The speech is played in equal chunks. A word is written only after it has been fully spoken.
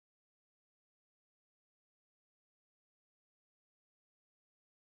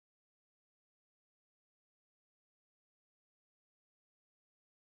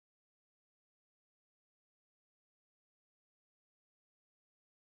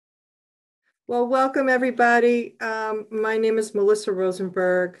Well, welcome everybody. My name is Melissa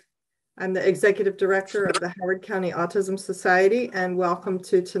Rosenberg. I'm the Executive Director of the Howard County Autism Society, and welcome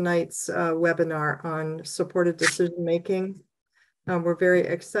to tonight's webinar on supported decision-making. We're very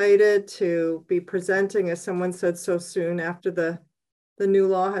excited to be presenting, as someone said, so soon after the new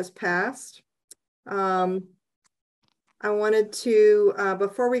law has passed. I wanted to,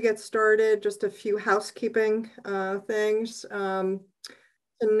 before we get started, just a few housekeeping things.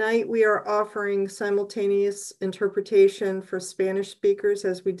 Tonight, we are offering simultaneous interpretation for Spanish speakers,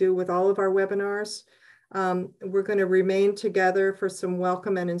 as we do with all of our webinars. We're going to remain together for some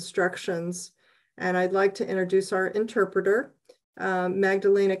welcome and instructions. And I'd like to introduce our interpreter,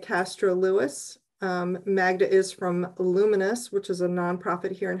 Magdalena Castro-Lewis. Magda is from Luminous, which is a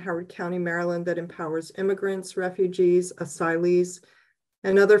nonprofit here in Howard County, Maryland, that empowers immigrants, refugees, asylees,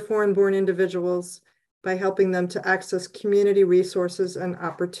 and other foreign-born individuals by helping them to access community resources and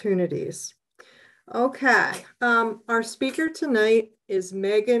opportunities. Okay, our speaker tonight is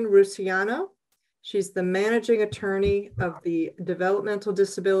Megan Rusciano. She's the managing attorney of the Developmental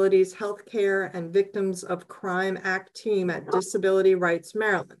Disabilities, Healthcare, and Victims of Crime Act team at Disability Rights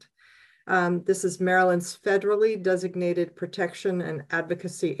Maryland. This is Maryland's federally designated protection and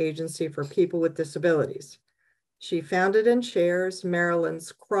advocacy agency for people with disabilities. She founded and chairs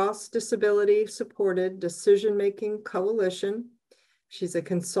Maryland's Cross-Disability Supported Decision-Making Coalition. She's a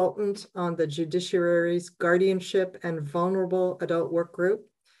consultant on the Judiciary's Guardianship and Vulnerable Adult Work Group,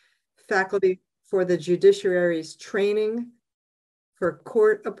 faculty for the Judiciary's Training for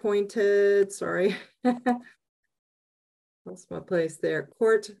Court-Appointed, lost my place there,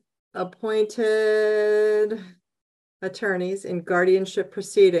 Court-Appointed Attorneys in Guardianship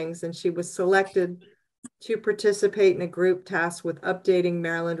Proceedings, and she was selected to participate in a group tasked with updating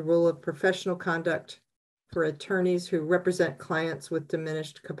Maryland Rule of Professional Conduct for attorneys who represent clients with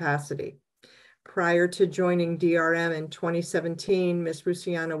diminished capacity. Prior to joining DRM in 2017, Ms.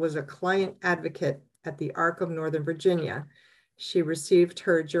 Rusciano was a client advocate at the Arc of Northern Virginia. She received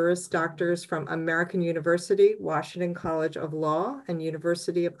her Juris Doctors from American University, Washington College of Law, and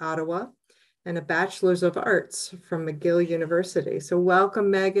University of Ottawa, and a Bachelor's of Arts from McGill University. So welcome,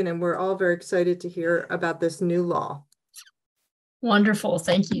 Megan, and we're all very excited to hear about this new law. Wonderful.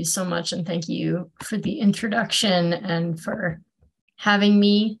 Thank you so much. And thank you for the introduction and for having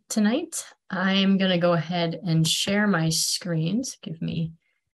me tonight. I'm going to go ahead and share my screen. So give me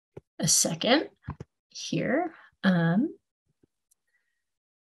a second here.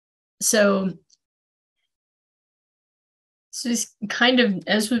 So just kind of,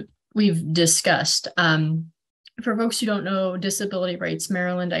 as we've discussed, for folks who don't know Disability Rights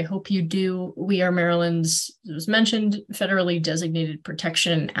Maryland, I hope you do. We are Maryland's, as was mentioned, federally designated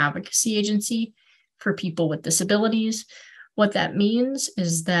protection and advocacy agency for people with disabilities. What that means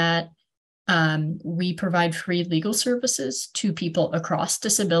is that we provide free legal services to people across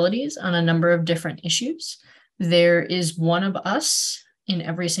disabilities on a number of different issues. There is one of us in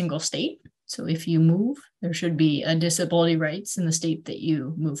every single state. So if you move, there should be a disability rights in the state that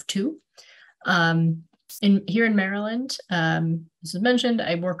you move to. Here in Maryland, as was mentioned,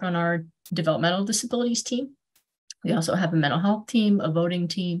 I work on our developmental disabilities team. We also have a mental health team, a voting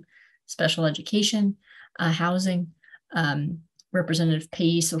team, special education, housing, representative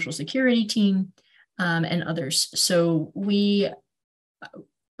payee social security team, and others. So we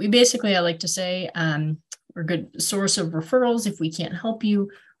basically, I like to say, we're a good source of referrals. If we can't help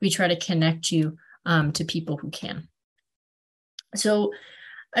you, we try to connect you to people who can. So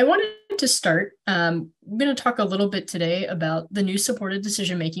I wanted to start, I'm going to talk a little bit today about the new supported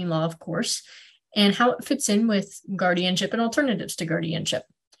decision-making law, of course, and how it fits in with guardianship and alternatives to guardianship.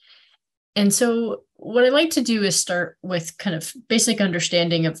 And so what I like to do is start with kind of basic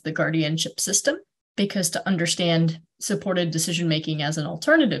understanding of the guardianship system, because to understand supported decision-making as an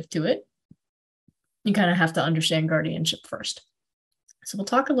alternative to it, you kind of have to understand guardianship first. So we'll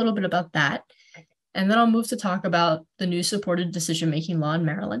talk a little bit about that. And then I'll move to talk about the new supported decision-making law in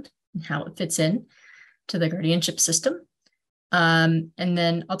Maryland and how it fits in to the guardianship system. And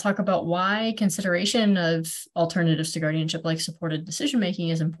then I'll talk about why consideration of alternatives to guardianship like supported decision-making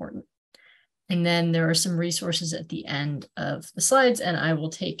is important. And then there are some resources at the end of the slides, and I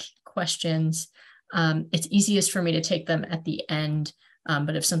will take questions. It's easiest for me to take them at the end,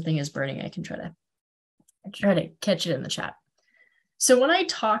 but if something is burning, I can try to catch it in the chat. So when I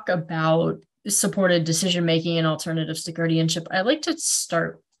talk about supported decision-making and alternatives to guardianship, I like to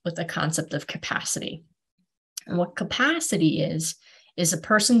start with the concept of capacity. And what capacity is a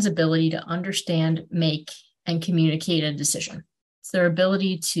person's ability to understand, make, and communicate a decision. It's their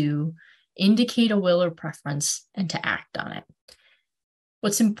ability to indicate a will or preference and to act on it.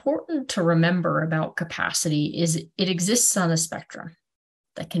 What's important to remember about capacity is it exists on a spectrum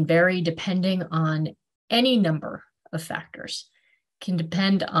that can vary depending on any number of factors. It can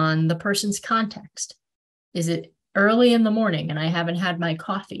depend on the person's context. Is it early in the morning and I haven't had my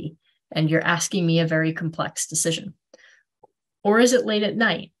coffee and you're asking me a very complex decision? Or is it late at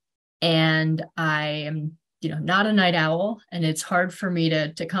night and I am, not a night owl and it's hard for me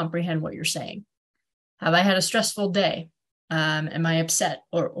to comprehend what you're saying? Have I had a stressful day? Am I upset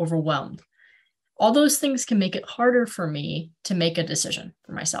or overwhelmed? All those things can make it harder for me to make a decision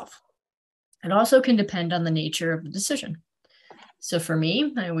for myself. It also can depend on the nature of the decision. So for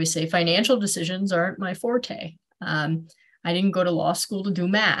me, I always say financial decisions aren't my forte. I didn't go to law school to do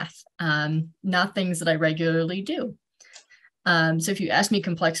math, not things that I regularly do. So if you ask me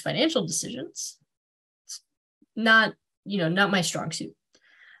complex financial decisions, it's not my strong suit.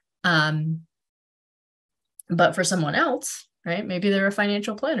 But for someone else, right, maybe they're a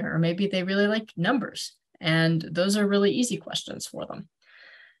financial planner, or maybe they really like numbers, and those are really easy questions for them.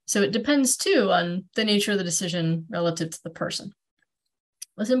 So it depends too on the nature of the decision relative to the person.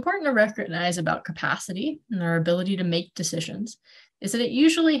 What's important to recognize about capacity and our ability to make decisions is that it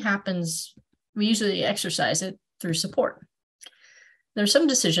usually happens, we usually exercise it through support. There are some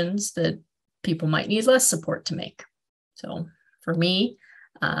decisions that people might need less support to make. So for me,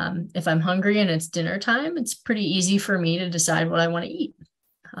 if I'm hungry and it's dinner time, it's pretty easy for me to decide what I want to eat.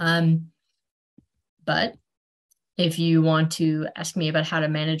 But if you want to ask me about how to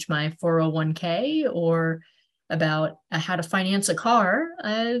manage my 401k or about how to finance a car,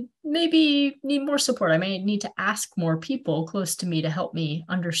 I maybe need more support. I may need to ask more people close to me to help me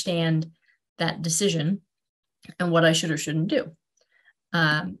understand that decision and what I should or shouldn't do.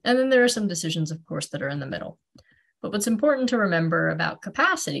 And then there are some decisions, of course, that are in the middle. But what's important to remember about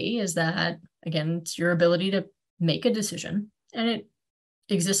capacity is that, again, it's your ability to make a decision, and it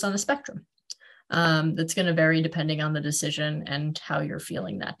exists on a spectrum that's going to vary depending on the decision and how you're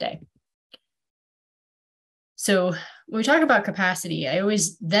feeling that day. So when we talk about capacity, I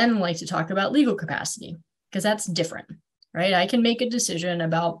always then like to talk about legal capacity, because that's different, right? I can make a decision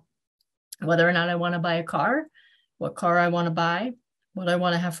about whether or not I want to buy a car, what car I want to buy, what I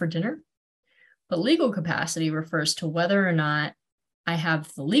want to have for dinner. But legal capacity refers to whether or not I have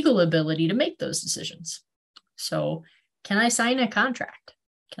the legal ability to make those decisions. So can I sign a contract?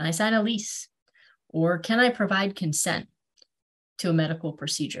 Can I sign a lease? Or can I provide consent to a medical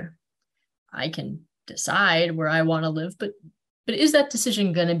procedure? I can decide where I want to live, but is that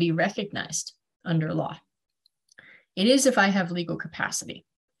decision going to be recognized under law? It is if I have legal capacity.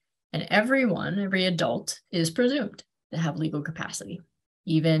 And every adult is presumed to have legal capacity,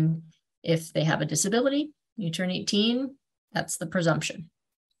 even if they have a disability. You turn 18, that's the presumption.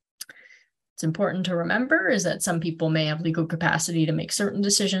 It's important to remember is that some people may have legal capacity to make certain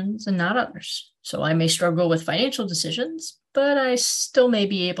decisions and not others. So I may struggle with financial decisions, but I still may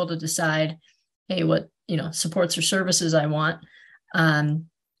be able to decide, hey, what supports or services I want,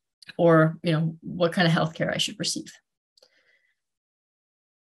 or what kind of healthcare I should receive.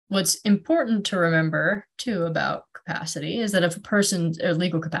 What's important to remember too about capacity is that if a person, or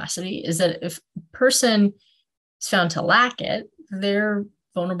legal capacity, is that if a person is found to lack it, they're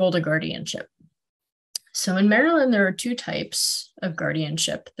vulnerable to guardianship. So in Maryland, there are two types of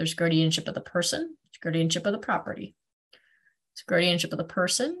guardianship. There's guardianship of the person, guardianship of the property. So guardianship of the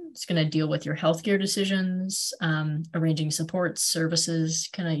person is going to deal with your healthcare decisions, arranging supports, services,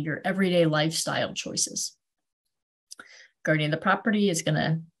 kind of your everyday lifestyle choices. Guardian of the property is going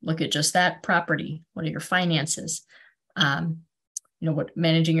to look at just that property. What are your finances? What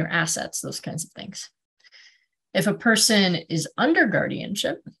managing your assets, those kinds of things. If a person is under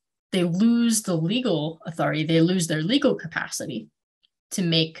guardianship, they lose the legal authority, they lose their legal capacity to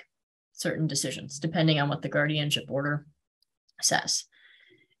make certain decisions, depending on what the guardianship order says.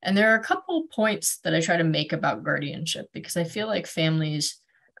 And there are a couple points that I try to make about guardianship, because I feel like families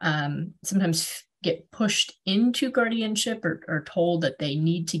sometimes get pushed into guardianship or told that they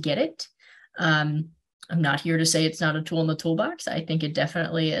need to get it. I'm not here to say it's not a tool in the toolbox. I think it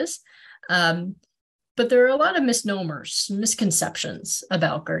definitely is. But there are a lot of misnomers, misconceptions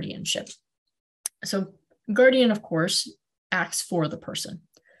about guardianship. So guardian, of course, acts for the person.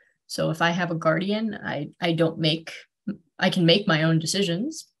 So if I have a guardian, I can make my own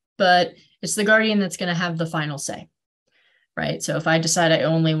decisions, but it's the guardian that's going to have the final say. Right. So if I decide I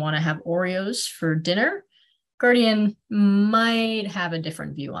only want to have Oreos for dinner, guardian might have a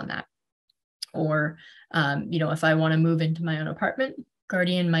different view on that. Or, if I want to move into my own apartment,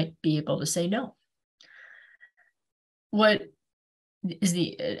 guardian might be able to say no. What is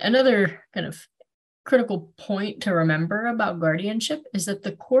another kind of critical point to remember about guardianship is that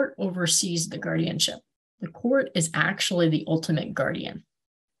the court oversees the guardianship. The court is actually the ultimate guardian.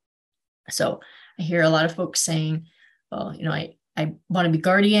 So I hear a lot of folks saying, well, I want to be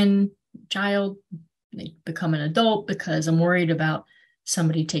guardian child. They become an adult because I'm worried about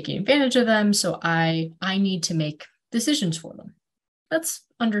somebody taking advantage of them. So I need to make decisions for them. That's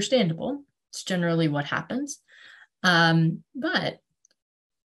understandable. It's generally what happens. But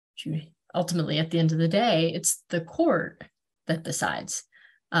ultimately, at the end of the day, it's the court that decides.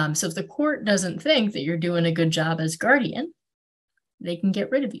 So if the court doesn't think that you're doing a good job as guardian, they can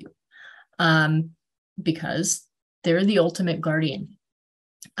get rid of you because they're the ultimate guardian.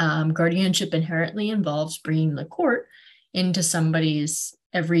 Guardianship inherently involves bringing the court into somebody's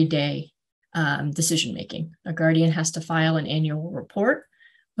everyday decision making. A guardian has to file an annual report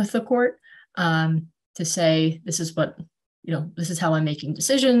with the court to say, this is what, this is how I'm making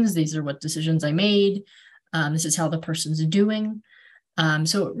decisions. These are what decisions I made. This is how the person's doing.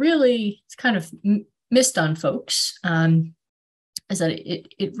 So it really, it's kind of missed on folks, is that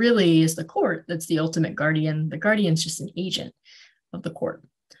it really is the court that's the ultimate guardian. The guardian's just an agent of the court.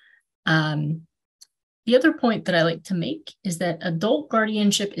 The other point that I like to make is that adult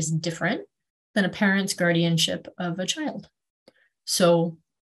guardianship is different than a parent's guardianship of a child. So,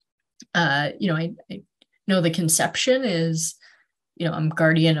 I know the conception is, I'm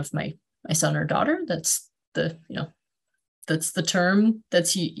guardian of my son or daughter. That's the term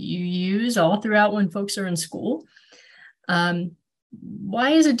that's you use all throughout when folks are in school.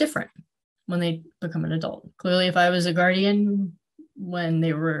 Why is it different when they become an adult? Clearly, if I was a guardian when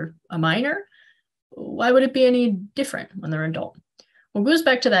they were a minor, why would it be any different when they're an adult? Well, it goes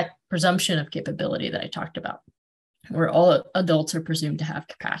back to that presumption of capability that I talked about, where all adults are presumed to have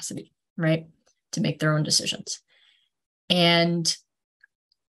capacity, right, to make their own decisions. And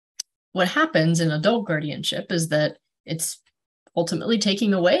what happens in adult guardianship is that it's ultimately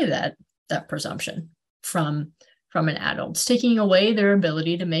taking away that presumption from an adult. It's taking away their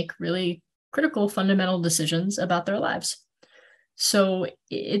ability to make really critical, fundamental decisions about their lives. So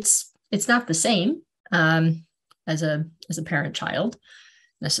it's not the same as a parent-child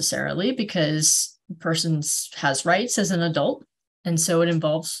necessarily, because the person has rights as an adult, and so it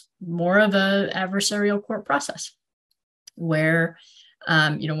involves more of an adversarial court process, where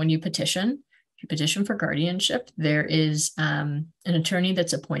when you petition for guardianship, there is an attorney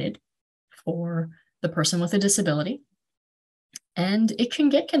that's appointed for the person with a disability, and it can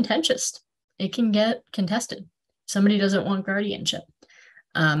get contentious. It can get contested. Somebody doesn't want guardianship.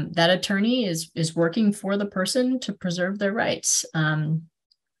 That attorney is working for the person to preserve their rights,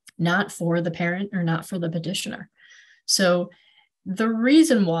 not for the parent or not for the petitioner. So the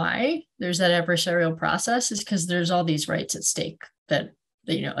reason why there's that adversarial process is because there's all these rights at stake that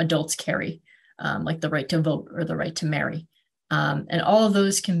adults carry, like the right to vote or the right to marry. And all of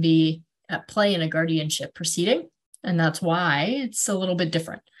those can be at play in a guardianship proceeding. And that's why it's a little bit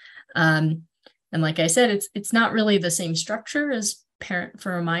different. And like I said, it's not really the same structure as parent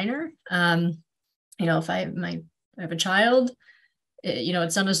for a minor. If I have a child,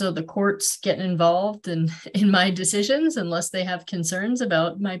 it's not as though the court's getting involved in my decisions unless they have concerns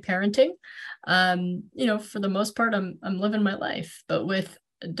about my parenting. For the most part, I'm living my life. But with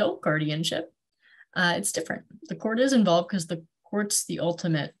adult guardianship, it's different. The court is involved because the court's the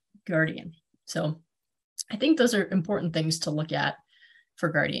ultimate guardian. So I think those are important things to look at for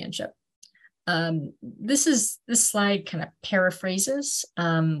guardianship. This slide kind of paraphrases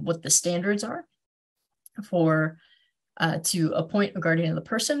what the standards are for to appoint a guardian of the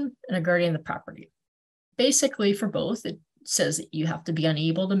person and a guardian of the property. Basically, for both, it says that you have to be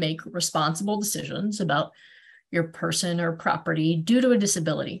unable to make responsible decisions about your person or property due to a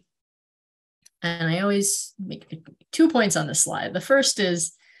disability. And I always make 2 points on this slide. The first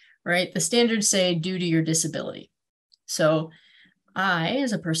is, right, the standards say due to your disability. So I,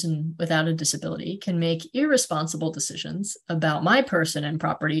 as a person without a disability, can make irresponsible decisions about my person and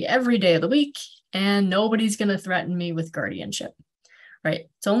property every day of the week, and nobody's going to threaten me with guardianship, right?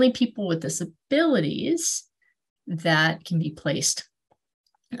 It's only people with disabilities that can be placed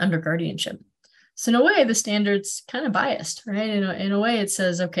under guardianship. So in a way, the standard's kind of biased, right? In a way, it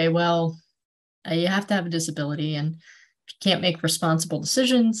says, okay, well, you have to have a disability, and if you can't make responsible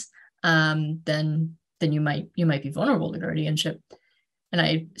decisions, then you might be vulnerable to guardianship. And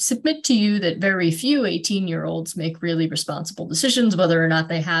I submit to you that very few 18-year-olds make really responsible decisions, whether or not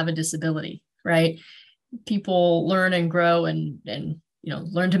they have a disability, right? People learn and grow and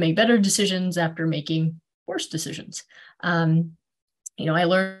learn to make better decisions after making worse decisions. I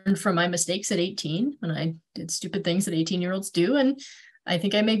learned from my mistakes at 18 when I did stupid things that 18-year-olds do. And I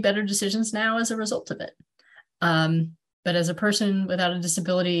think I make better decisions now as a result of it. But as a person without a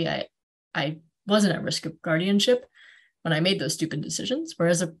disability, I wasn't at risk of guardianship when I made those stupid decisions,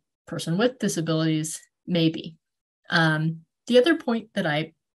 whereas a person with disabilities may be. The other point that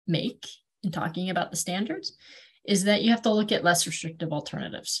I make in talking about the standards is that you have to look at less restrictive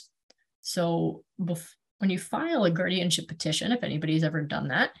alternatives. So when you file a guardianship petition, if anybody's ever done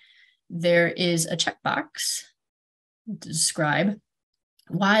that, there is a checkbox to describe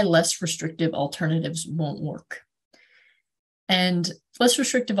why less restrictive alternatives won't work. And less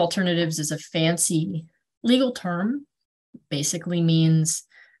restrictive alternatives is a fancy legal term, basically means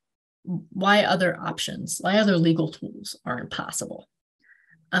why other options, why other legal tools aren't possible.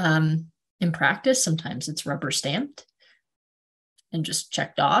 In practice, sometimes it's rubber stamped and just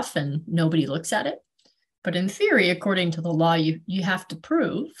checked off and nobody looks at it. But in theory, according to the law, you have to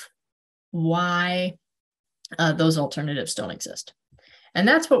prove why those alternatives don't exist. And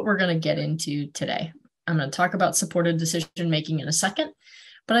that's what we're going to get into today. I'm going to talk about supported decision-making in a second,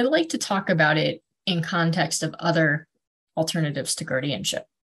 but I'd like to talk about it in context of other alternatives to guardianship.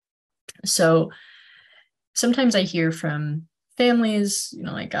 So sometimes I hear from families,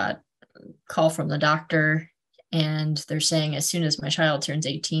 I got a call from the doctor and they're saying as soon as my child turns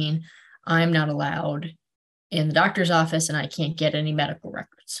 18, I'm not allowed in the doctor's office and I can't get any medical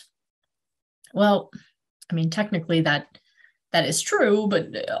records. Well, technically that is true, but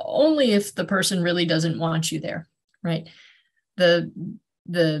only if the person really doesn't want you there, right?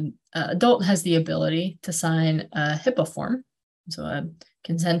 The adult has the ability to sign a HIPAA form, so a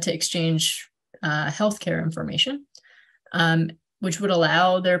consent to exchange healthcare information, which would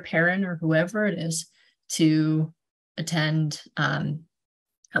allow their parent or whoever it is to attend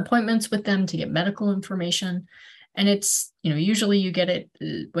appointments with them to get medical information. And it's, usually you get it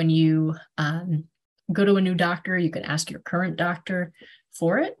when you go to a new doctor. You can ask your current doctor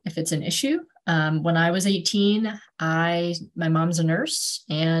for it if it's an issue. When I was 18, my mom's a nurse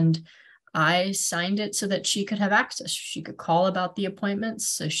and I signed it so that she could have access. She could call about the appointments,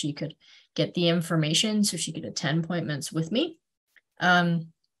 so she could get the information, so she could attend appointments with me. A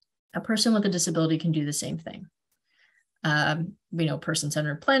person with a disability can do the same thing.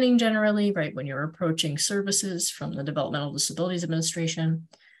 Person-centered planning generally, right? When you're approaching services from the Developmental Disabilities Administration,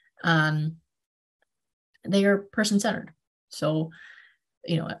 they are person-centered. So,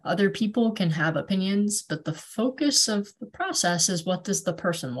 other people can have opinions, but the focus of the process is what does the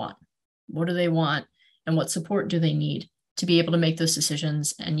person want? What do they want? And what support do they need to be able to make those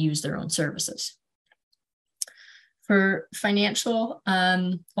decisions and use their own services? For financial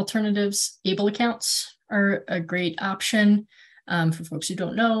alternatives, ABLE accounts are a great option for folks who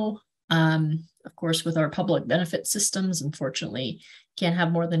don't know. Of course, with our public benefit systems, unfortunately, can't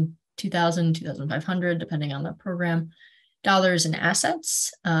have more than $2,000, $2,500, depending on the program, dollars in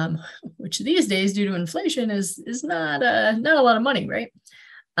assets, which these days, due to inflation, is not a lot of money, right?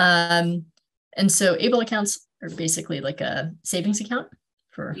 And so ABLE accounts are basically like a savings account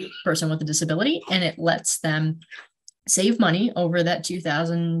for a person with a disability, and it lets them save money over that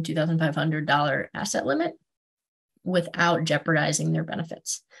 $2,000, $2,500 asset limit without jeopardizing their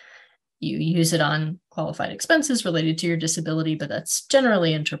benefits. You use it on qualified expenses related to your disability, but that's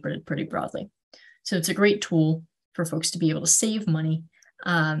generally interpreted pretty broadly. So it's a great tool for folks to be able to save money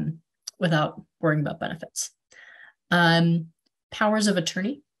without worrying about benefits. Powers of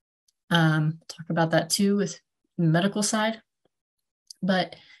attorney. Talk about that too with the medical side.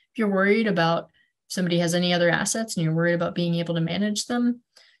 But if you're worried about if somebody has any other assets and you're worried about being able to manage them,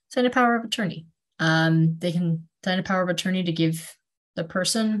 sign a power of attorney. They can sign a power of attorney to give the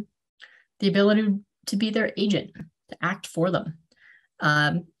person the ability to be their agent, to act for them.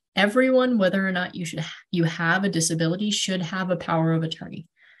 Everyone, whether or not you have a disability, should have a power of attorney.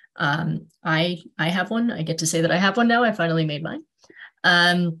 I have one. I get to say that I have one now. I finally made mine.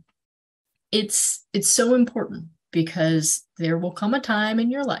 It's so important because there will come a time in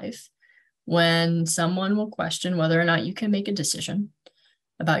your life when someone will question whether or not you can make a decision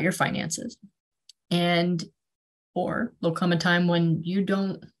about your finances, or there'll come a time when you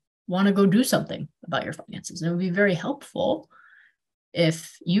don't want to go do something about your finances. And it would be very helpful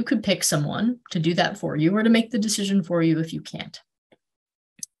if you could pick someone to do that for you or to make the decision for you if you can't.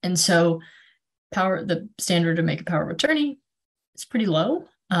 And so the standard to make a power of attorney is pretty low.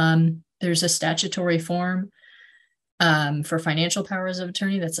 There's a statutory form for financial powers of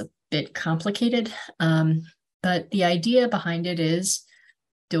attorney that's a bit complicated. But the idea behind it is,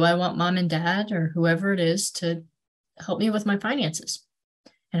 do I want mom and dad or whoever it is to help me with my finances?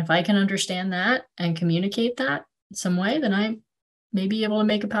 And if I can understand that and communicate that in some way, then I may be able to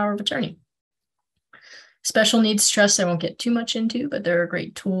make a power of attorney. Special needs trusts, I won't get too much into, but they're a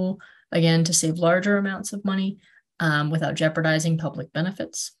great tool, again, to save larger amounts of money without jeopardizing public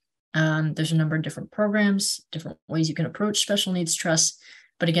benefits. There's a number of different programs, different ways you can approach special needs trusts.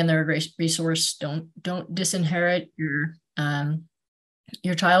 But again, they're a great resource. Don't disinherit your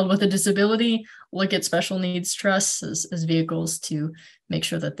child with a disability. Look at special needs trusts as vehicles to make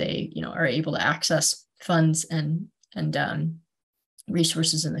sure that they, are able to access funds and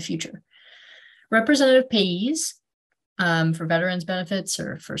resources in the future. Representative payees for veterans benefits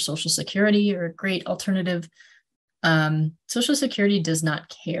or for Social Security are a great alternative. Social Security does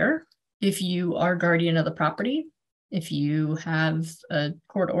not care if you are guardian of the property. If you have a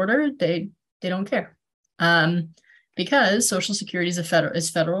court order, they don't care. Because Social Security is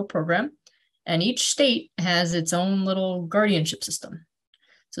a federal program, and each state has its own little guardianship system.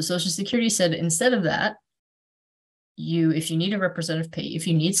 So Social Security said, instead of that, if you need a representative pay, if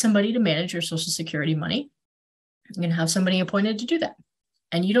you need somebody to manage your Social Security money, you can have somebody appointed to do that,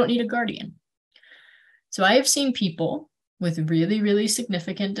 and you don't need a guardian. So I have seen people with really, really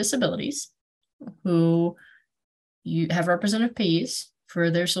significant disabilities who you have representative payees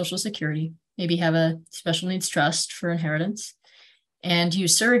for their Social Security, maybe have a special needs trust for inheritance, and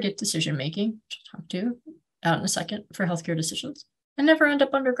use surrogate decision making, which I'll talk to out in a second, for healthcare decisions, and never end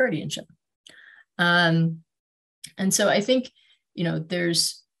up under guardianship. And so I think,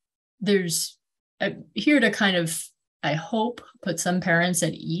 there's here to kind of, I hope, put some parents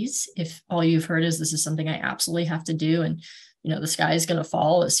at ease if all you've heard is this is something I absolutely have to do, and the sky is going to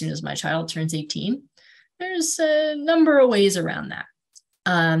fall as soon as my child turns 18. There's a number of ways around that.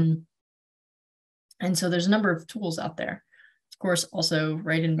 And so there's a number of tools out there. Of course, also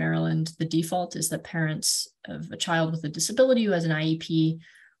right in Maryland, the default is that parents of a child with a disability who has an IEP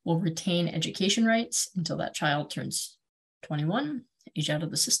will retain education rights until that child turns 21, age out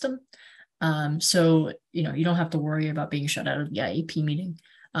of the system. So, you don't have to worry about being shut out of the IEP meeting.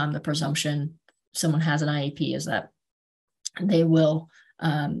 The presumption someone has an IEP is that they will,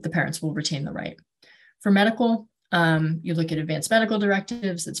 the parents will retain the right. For medical, you look at advanced medical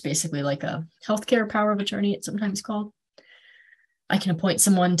directives. It's basically like a healthcare power of attorney, it's sometimes called. I can appoint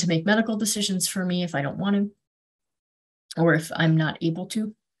someone to make medical decisions for me if I don't want to, or if I'm not able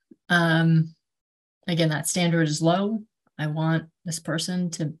to. Again, that standard is low. I want this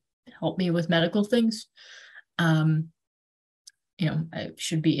person to help me with medical things. I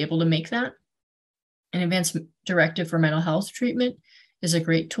should be able to make that. An advanced directive for mental health treatment is a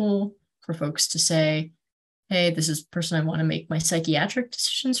great tool for folks to say, hey, this is the person I want to make my psychiatric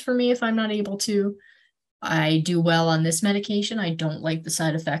decisions for me if I'm not able to. I do well on this medication. I don't like the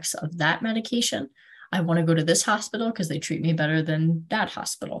side effects of that medication. I want to go to this hospital because they treat me better than that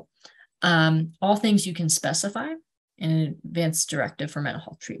hospital. All things you can specify in an advanced directive for mental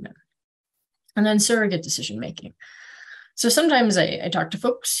health treatment. And then surrogate decision making. So sometimes I talk to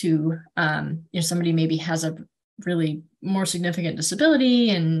folks who, somebody maybe has a really more significant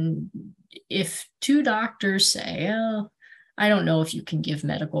disability, and if two doctors say, oh, I don't know if you can give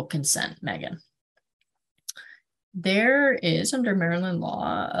medical consent, Megan, there is, under Maryland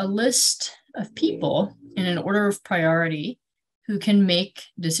law, a list of people in an order of priority who can make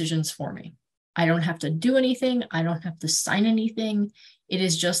decisions for me. I don't have to do anything. I don't have to sign anything. It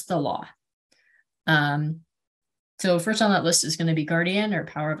is just the law. So first on that list is going to be guardian or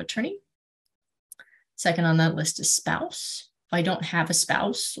power of attorney. Second on that list is spouse. If I don't have a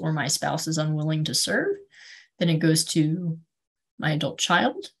spouse or my spouse is unwilling to serve, then it goes to my adult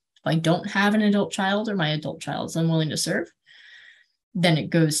child. If I don't have an adult child or my adult child is unwilling to serve, then it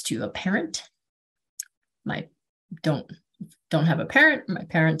goes to a parent. I don't have a parent, my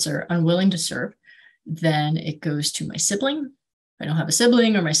parents are unwilling to serve, then it goes to my sibling. If I don't have a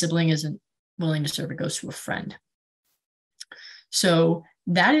sibling or my sibling isn't willing to serve, it goes to a friend. So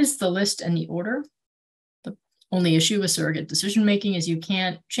that is the list and the order. The only issue with surrogate decision making is you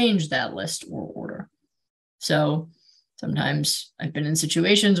can't change that list or order. So sometimes I've been in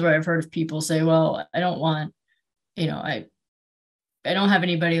situations where I've heard of people say, well, I don't want, I don't have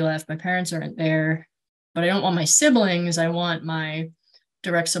anybody left. My parents aren't there, but I don't want my siblings. I want my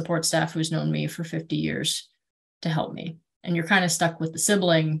direct support staff who's known me for 50 years to help me. And you're kind of stuck with the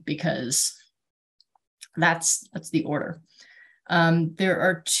sibling because that's the order. There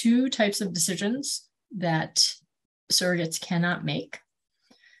are two types of decisions that surrogates cannot make.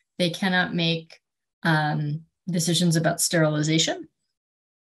 They cannot make decisions about sterilization,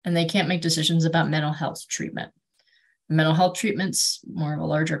 and they can't make decisions about mental health treatment. Mental health treatment's more of a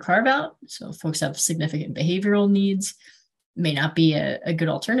larger carve out. So if folks have significant behavioral needs, may not be a good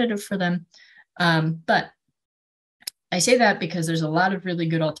alternative for them. But I say that because there's a lot of really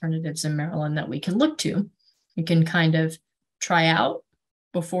good alternatives in Maryland that we can look to. We can kind of try out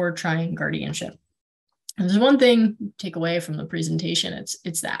before trying guardianship. And there's one thing to take away from the presentation.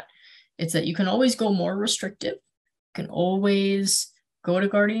 It's that you can always go more restrictive. You can always go to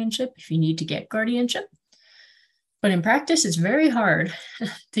guardianship if you need to get guardianship. But in practice, it's very hard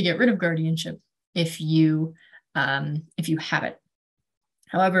to get rid of guardianship if you have it.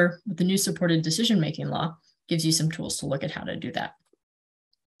 However, with the new supported decision-making law, gives you some tools to look at how to do that.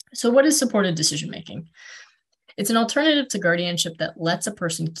 So what is supported decision-making? It's an alternative to guardianship that lets a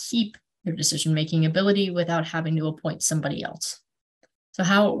person keep their decision-making ability without having to appoint somebody else. So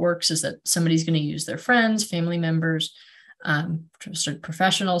how it works is that somebody's going to use their friends, family members, trusted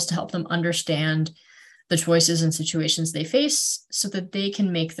professionals to help them understand the choices and situations they face so that they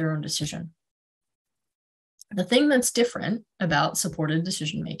can make their own decision. The thing that's different about supported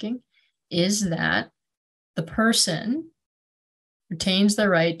decision-making is that the person retains the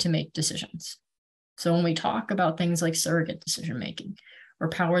right to make decisions. So when we talk about things like surrogate decision-making or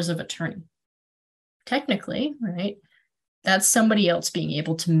powers of attorney, technically, right, that's somebody else being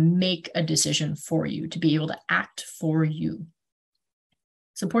able to make a decision for you, to be able to act for you.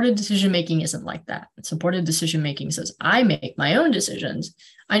 Supported decision-making isn't like that. Supported decision-making says, I make my own decisions.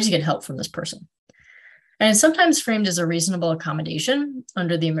 I just get help from this person. And it's sometimes framed as a reasonable accommodation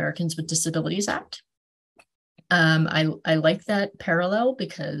under the Americans with Disabilities Act. I like that parallel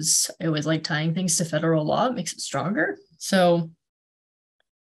because I always like tying things to federal law. It makes it stronger. So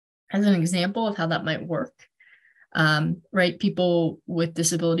as an example of how that might work, right, people with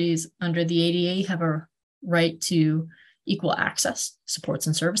disabilities under the ADA have a right to equal access, supports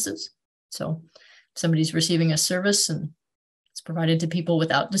and services. So if somebody's receiving a service and it's provided to people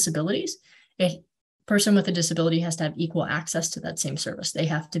without disabilities, a person with a disability has to have equal access to that same service. They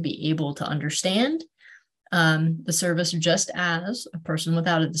have to be able to understand the service just as a person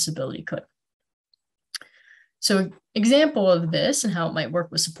without a disability could. So example of this and how it might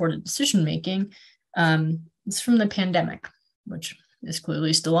work with supported decision-making is from the pandemic, which is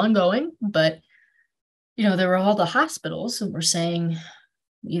clearly still ongoing, but there were all the hospitals that were saying,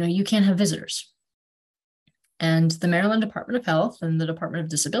 you can't have visitors. And the Maryland Department of Health and the Department of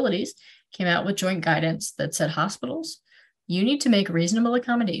Disabilities came out with joint guidance that said, hospitals, you need to make reasonable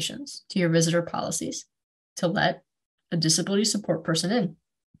accommodations to your visitor policies to let a disability support person in.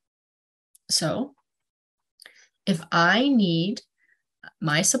 So if I need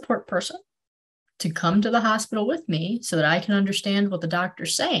my support person to come to the hospital with me so that I can understand what the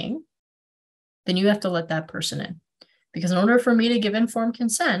doctor's saying, then you have to let that person in. Because in order for me to give informed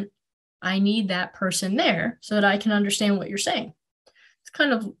consent, I need that person there so that I can understand what you're saying. It's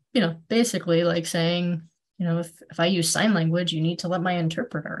kind of, basically like saying, if I use sign language, you need to let my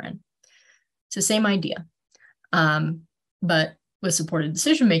interpreter in. It's the same idea. But with supported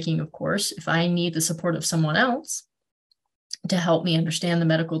decision-making, of course, if I need the support of someone else to help me understand the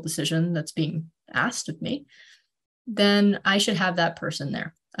medical decision that's being asked of me, then I should have that person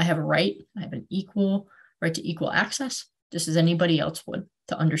there. I have a right, I have an equal right to equal access, just as anybody else would,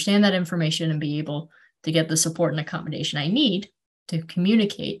 to understand that information and be able to get the support and accommodation I need to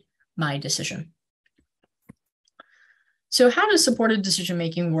communicate my decision. So how does supported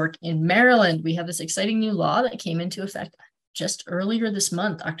decision-making work in Maryland? We have this exciting new law that came into effect just earlier this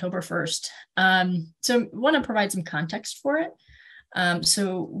month, October 1st. So I want to provide some context for it.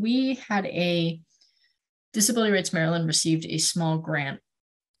 So we had Disability Rights Maryland received a small grant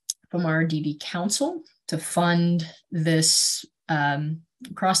from our DD Council to fund this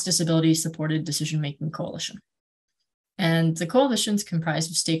cross-disability supported decision-making coalition. And the coalition is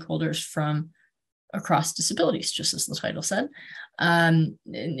comprised of stakeholders from across disabilities, just as the title said. And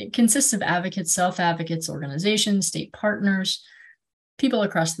it consists of advocates, self-advocates, organizations, state partners, people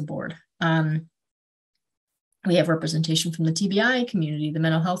across the board. We have representation from the TBI community, the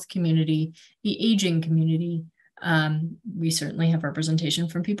mental health community, the aging community. We certainly have representation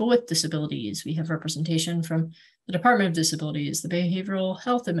from people with disabilities. We have representation from the Department of Disabilities, the Behavioral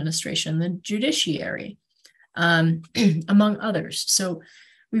Health Administration, the judiciary, among others. So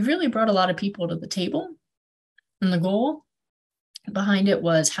we've really brought a lot of people to the table. And the goal behind it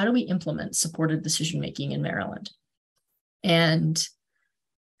was, how do we implement supported decision-making in Maryland? And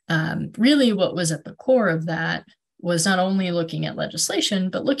really what was at the core of that was not only looking at legislation,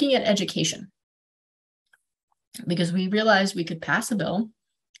 but looking at education. Because we realized we could pass a bill.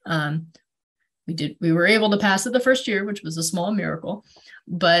 We were able to pass it the first year, which was a small miracle.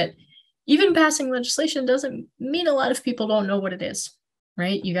 But even passing legislation doesn't mean a lot of people don't know what it is,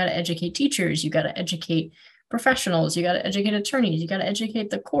 right? You got to educate teachers, you got to educate professionals, you got to educate attorneys, you got to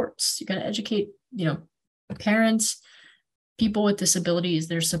educate the courts, you got to educate, parents, people with disabilities,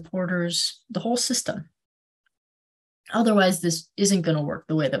 their supporters, the whole system. Otherwise, this isn't going to work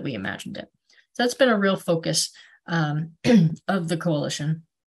the way that we imagined it. So that's been a real focus of the coalition,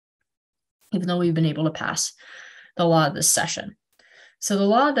 even though we've been able to pass the law this session. So the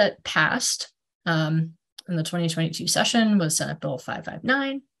law that passed in the 2022 session was Senate Bill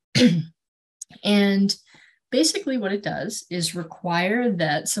 559. And basically what it does is require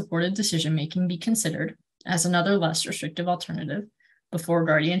that supported decision-making be considered as another less restrictive alternative before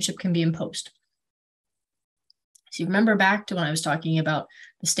guardianship can be imposed. So you remember back to when I was talking about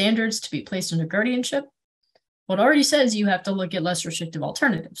the standards to be placed under guardianship? Well, it already says you have to look at less restrictive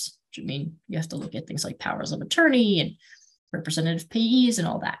alternatives, which would mean you have to look at things like powers of attorney and representative payees and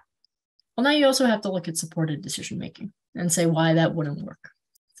all that. Well, now you also have to look at supported decision-making and say why that wouldn't work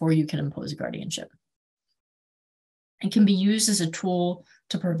before you can impose guardianship. It can be used as a tool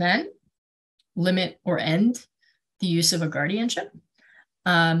to prevent, limit, or end the use of a guardianship.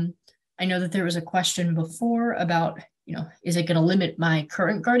 I know that there was a question before about, is it going to limit my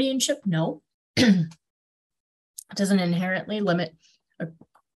current guardianship? No. It doesn't inherently limit a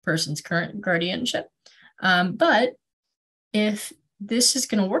person's current guardianship. But if this is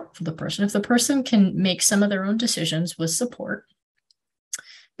going to work for the person, if the person can make some of their own decisions with support,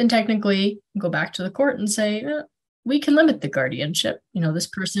 then technically go back to the court and say, we can limit the guardianship. This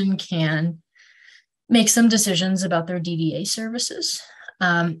person can make some decisions about their DDA services.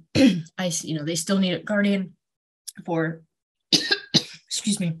 They still need a guardian for,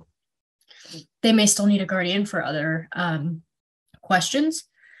 excuse me, they may still need a guardian for other questions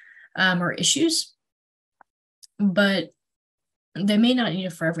or issues, but they may not need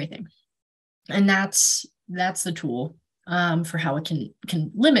it for everything. And that's the tool for how it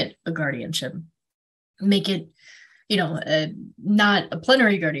can limit a guardianship, make it, not a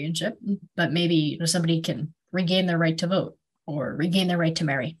plenary guardianship, but maybe somebody can regain their right to vote or regain their right to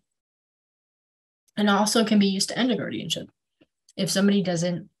marry. And also can be used to end a guardianship. If somebody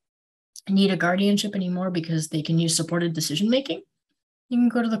doesn't need a guardianship anymore because they can use supported decision-making, you can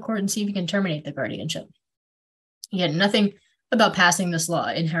go to the court and see if you can terminate the guardianship. Yet nothing about passing this law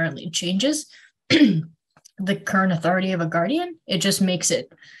inherently changes the current authority of a guardian. It just makes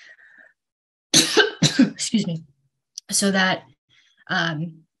it, excuse me, so that,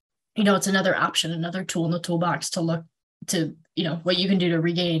 it's another option, another tool in the toolbox to look to, what you can do to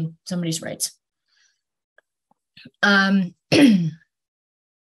regain somebody's rights.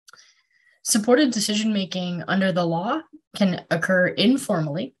 Supported decision-making under the law can occur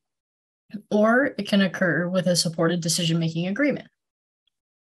informally, or it can occur with a supported decision-making agreement.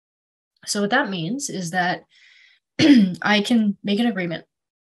 So what that means is that I can make an agreement.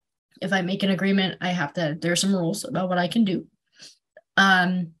 If I make an agreement, there are some rules about what I can do.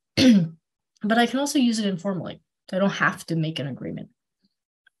 But I can also use it informally. So I don't have to make an agreement.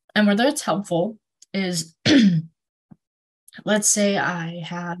 And where that's helpful is, let's say I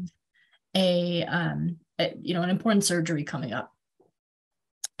have an important surgery coming up,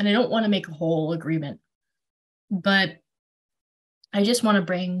 and I don't want to make a whole agreement, but I just want to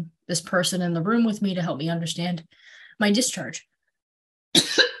bring this person in the room with me to help me understand my discharge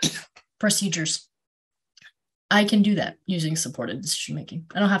procedures. I can do that using supported decision-making.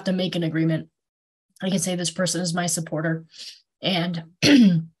 I don't have to make an agreement. I can say this person is my supporter and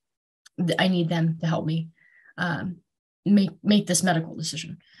I need them to help me make this medical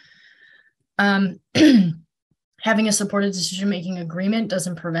decision. Having a supported decision-making agreement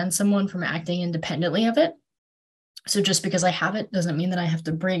doesn't prevent someone from acting independently of it. So just because I have it doesn't mean that I have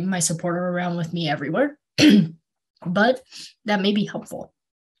to bring my supporter around with me everywhere, but that may be helpful,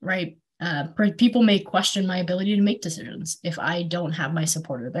 right? People may question my ability to make decisions if I don't have my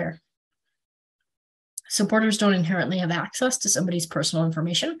supporter there. Supporters don't inherently have access to somebody's personal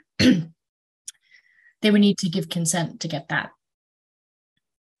information. They would need to give consent to get that.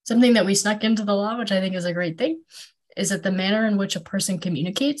 Something that we snuck into the law, which I think is a great thing, is that the manner in which a person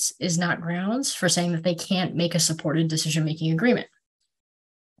communicates is not grounds for saying that they can't make a supported decision-making agreement.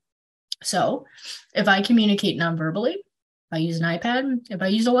 So if I communicate non-verbally, if I use an iPad, if I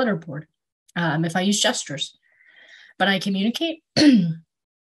use a letterboard, if I use gestures, but I communicate, you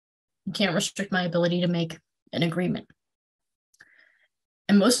can't restrict my ability to make an agreement.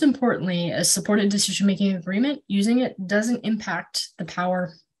 And most importantly, a supported decision-making agreement, using it doesn't impact the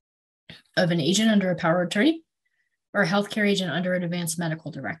power of an agent under a power of attorney or a healthcare agent under an advanced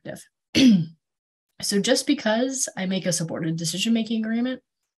medical directive. So just because I make a supported decision-making agreement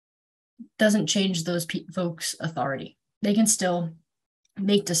doesn't change those folks' authority. They can still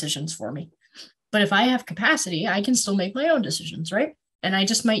make decisions for me. But if I have capacity, I can still make my own decisions, right? And I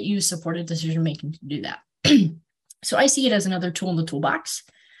just might use supported decision-making to do that. So I see it as another tool in the toolbox.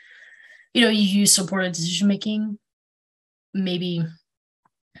 You use supported decision-making, maybe,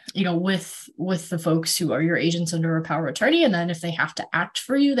 with the folks who are your agents under a power of attorney. And then if they have to act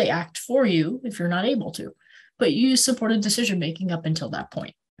for you, they act for you if you're not able to. But you use supported decision-making up until that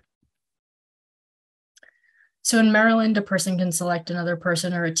point. So in Maryland, a person can select another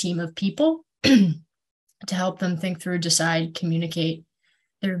person or a team of people to help them think through, decide, communicate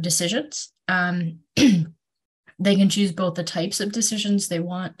their decisions. They can choose both the types of decisions they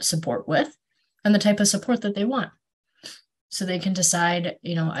want support with and the type of support that they want. So they can decide,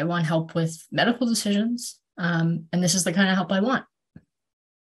 I want help with medical decisions, and this is the kind of help I want.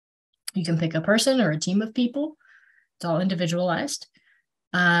 You can pick a person or a team of people. It's all individualized.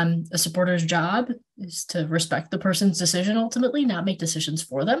 A supporter's job is to respect the person's decision ultimately, not make decisions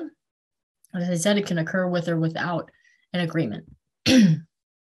for them. As I said, it can occur with or without an agreement. I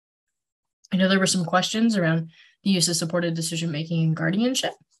know there were some questions around the use of supported decision-making and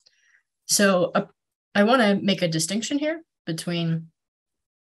guardianship. So I want to make a distinction here between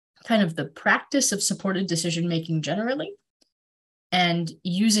kind of the practice of supported decision-making generally and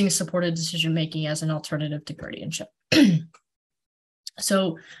using supported decision-making as an alternative to guardianship.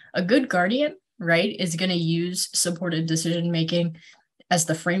 So a good guardian, right, is going to use supported decision-making as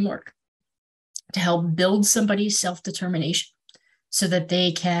the framework to help build somebody's self-determination so that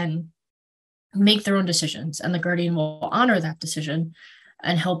they can make their own decisions, and the guardian will honor that decision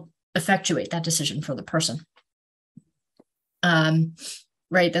and help effectuate that decision for the person.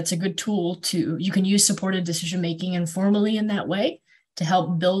 Right, that's a good tool you can use supported decision-making informally in that way to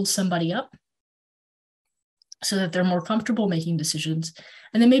help build somebody up so that they're more comfortable making decisions.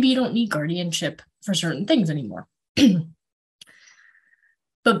 And then maybe you don't need guardianship for certain things anymore.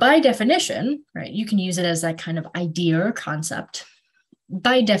 But by definition, right, you can use it as that kind of idea or concept.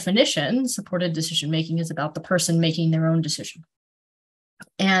 By definition, supported decision-making is about the person making their own decision.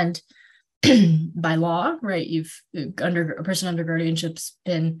 And by law, right, a person under guardianship's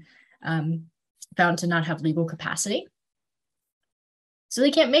been found to not have legal capacity. So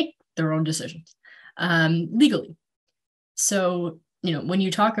they can't make their own decisions legally. So, when you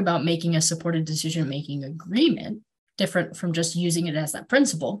talk about making a supported decision-making agreement, different from just using it as that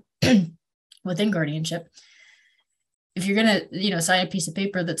principle within guardianship, if you're going to, sign a piece of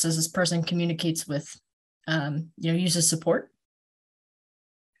paper that says this person communicates with, uses support,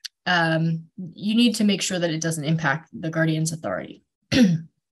 you need to make sure that it doesn't impact the guardian's authority.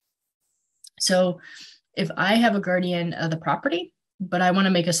 So if I have a guardian of the property, but I want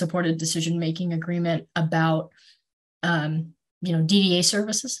to make a supported decision-making agreement about, DDA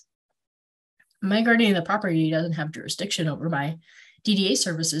services, my guardian of the property doesn't have jurisdiction over my DDA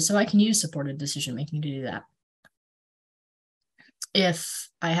services, so I can use supported decision-making to do that. If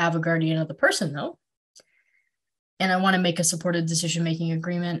I have a guardian of the person, though, and I want to make a supported decision-making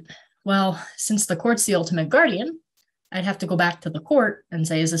agreement, well, since the court's the ultimate guardian, I'd have to go back to the court and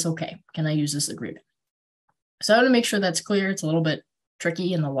say, is this okay? Can I use this agreement? So I want to make sure that's clear. It's a little bit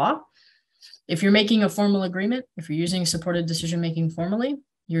tricky in the law. If you're making a formal agreement, if you're using supported decision-making formally,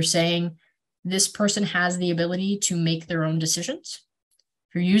 you're saying this person has the ability to make their own decisions.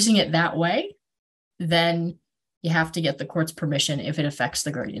 If you're using it that way, then you have to get the court's permission if it affects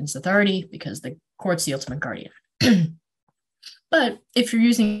the guardian's authority, because the court's the ultimate guardian. But if you're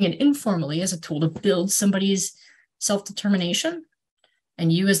using it informally as a tool to build somebody's self-determination,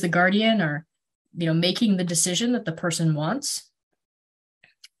 and you as the guardian are, making the decision that the person wants,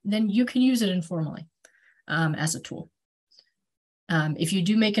 then you can use it informally as a tool. If you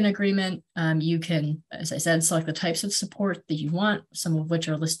do make an agreement, you can, as I said, select the types of support that you want, some of which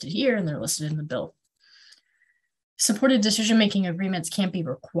are listed here, and they're listed in the bill. Supported decision-making agreements can't be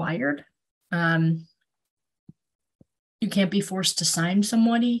required. You can't be forced to sign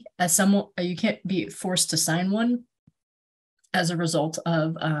somebody as someone. You can't be forced to sign one as a result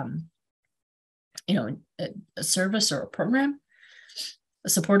of, a service or a program. The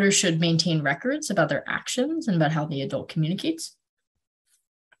supporters should maintain records about their actions and about how the adult communicates.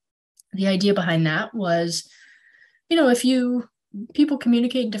 The idea behind that was, if people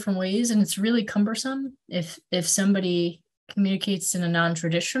communicate in different ways and it's really cumbersome, if somebody communicates in a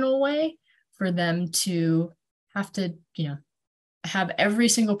non-traditional way, for them to have to, have every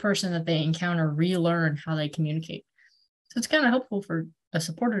single person that they encounter relearn how they communicate. So it's kind of helpful for a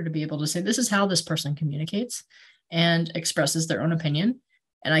supporter to be able to say, this is how this person communicates and expresses their own opinion.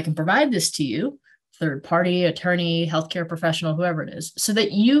 And I can provide this to you, third party, attorney, healthcare professional, whoever it is, so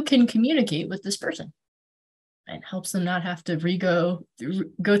that you can communicate with this person. It helps them not have to go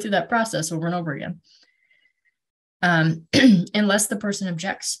through that process over and over again. Unless the person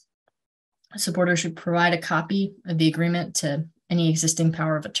objects, A supporter should provide a copy of the agreement to any existing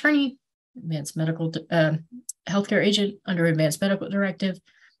power of attorney, advanced medical healthcare agent under advanced medical directive,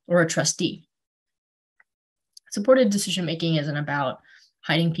 or a trustee. Supported decision-making isn't about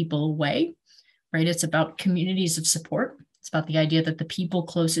hiding people away, right? It's about communities of support. It's about the idea that the people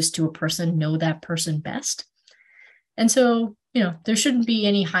closest to a person know that person best. And so, there shouldn't be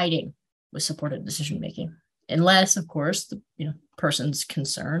any hiding with supported decision-making, unless, of course, the person's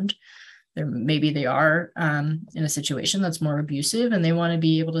concerned. Maybe they are in a situation that's more abusive, and they want to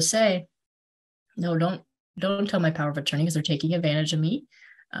be able to say, no, don't tell my power of attorney because they're taking advantage of me.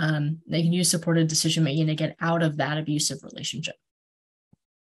 They can use supported decision-making to get out of that abusive relationship.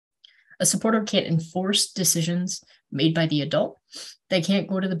 A supporter can't enforce decisions made by the adult. They can't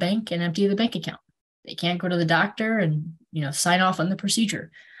go to the bank and empty the bank account. They can't go to the doctor and, sign off on the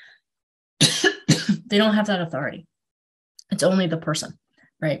procedure. They don't have that authority. It's only the person,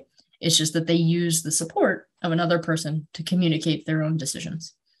 right? It's just that they use the support of another person to communicate their own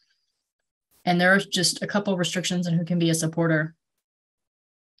decisions. And there are just a couple of restrictions on who can be a supporter.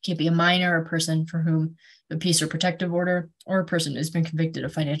 It can't be a minor, a person for whom a peace or protective order, or a person who's been convicted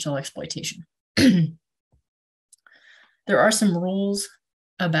of financial exploitation. There are some rules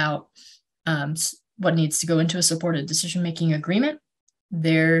about what needs to go into a supported decision-making agreement.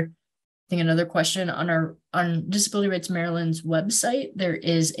 I think another question on Disability Rights Maryland's website, there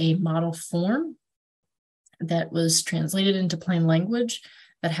is a model form that was translated into plain language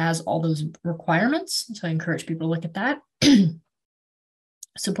that has all those requirements. So I encourage people to look at that.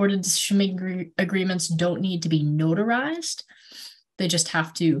 Supported decision-making agreements don't need to be notarized. They just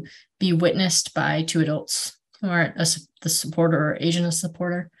have to be witnessed by two adults who aren't the supporter or agent of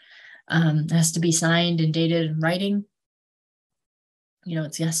supporter. It has to be signed and dated in writing.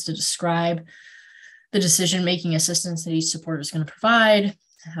 It has to describe the decision-making assistance that each supporter is going to provide,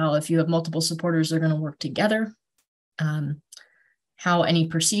 how if you have multiple supporters, they're going to work together, how any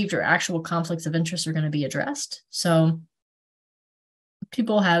perceived or actual conflicts of interest are going to be addressed. So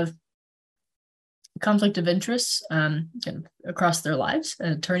people have conflict of interest across their lives.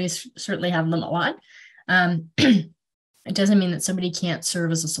 Attorneys certainly have them a lot. It doesn't mean that somebody can't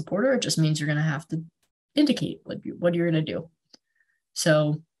serve as a supporter. It just means you're going to have to indicate what you're going to do.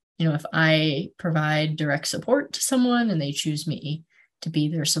 So, if I provide direct support to someone and they choose me to be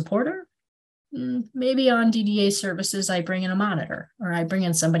their supporter, maybe on DDA services, I bring in a monitor or I bring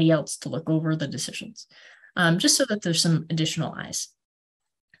in somebody else to look over the decisions, just so that there's some additional eyes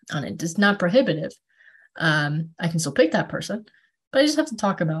on it. It's not prohibitive. I can still pick that person, but I just have to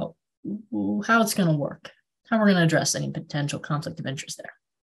talk about how it's going to work, how we're going to address any potential conflict of interest there,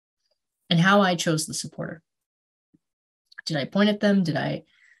 and how I chose the supporter. Did I point at them? Did I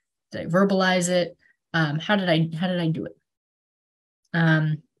verbalize it? How did I do it?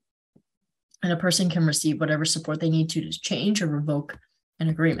 And a person can receive whatever support they need to change or revoke an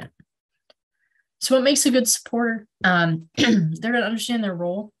agreement. So what makes a good supporter? They're going to understand their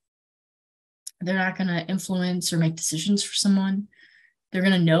role. They're not going to influence or make decisions for someone. They're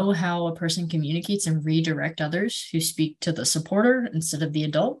going to know how a person communicates and redirect others who speak to the supporter instead of the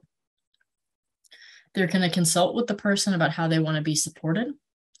adult. They're going to consult with the person about how they want to be supported.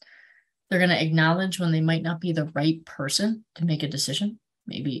 They're going to acknowledge when they might not be the right person to make a decision,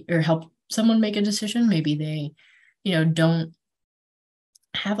 maybe, or help someone make a decision. Maybe they, don't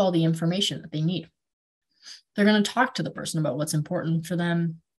have all the information that they need. They're going to talk to the person about what's important for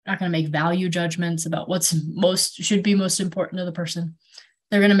them. Not going to make value judgments about what's should be most important to the person.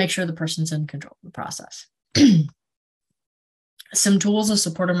 They're going to make sure the person's in control of the process. Some tools a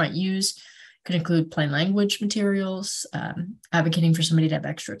supporter might use could include plain language materials, advocating for somebody to have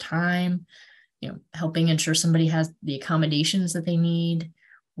extra time, helping ensure somebody has the accommodations that they need,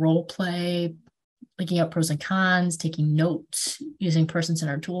 role play, looking up pros and cons, taking notes, using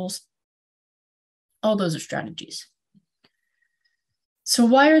person-centered tools. All those are strategies. So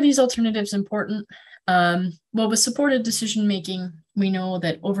why are these alternatives important? Well, with supported decision-making, we know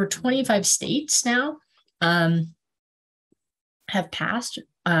that over 25 states now have passed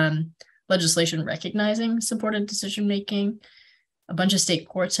legislation recognizing supported decision-making. A bunch of state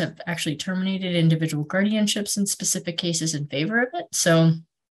courts have actually terminated individual guardianships in specific cases in favor of it. So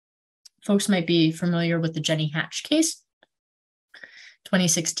folks might be familiar with the Jenny Hatch case,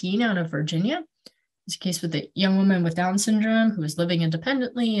 2016 out of Virginia. It's a case with a young woman with Down syndrome who was living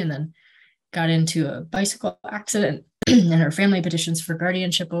independently and then got into a bicycle accident and her family petitions for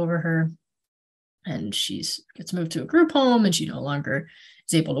guardianship over her. And she gets moved to a group home and she no longer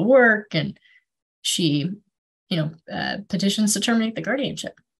is able to work. And she, petitions to terminate the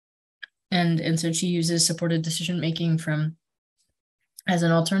guardianship. And so she uses supported decision-making from as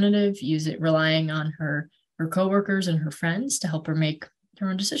an alternative, use it relying on her coworkers and her friends to help her make her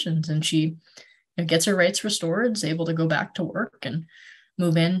own decisions. And she gets her rights restored, is able to go back to work and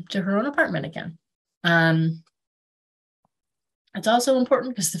move into her own apartment again. It's also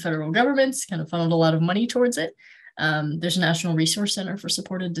important because the federal government's kind of funneled a lot of money towards it. There's a National Resource Center for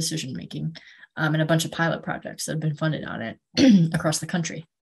Supported Decision Making, and a bunch of pilot projects that have been funded on it across the country.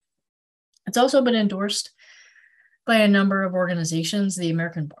 It's also been endorsed by a number of organizations, the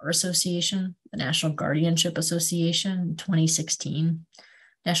American Bar Association, the National Guardianship Association in 2016,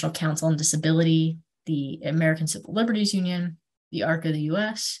 National Council on Disability, the American Civil Liberties Union, the ARC of the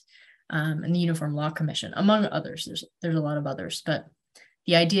US, and the Uniform Law Commission, among others. There's a lot of others, but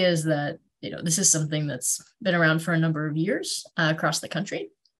the idea is that this is something that's been around for a number of years across the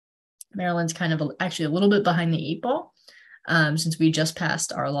country. Maryland's kind of actually a little bit behind the 8 ball since we just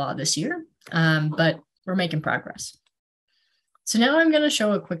passed our law this year, but we're making progress. So now I'm going to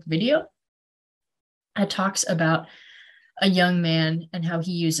show a quick video that talks about a young man and how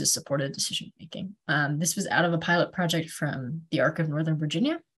he uses supported decision making. This was out of a pilot project from the ARC of Northern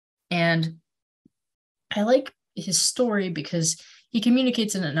Virginia. And I like his story because he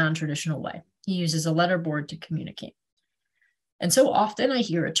communicates in a non-traditional way. He uses a letterboard to communicate. And so often I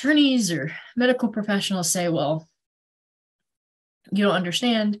hear attorneys or medical professionals say, well, you don't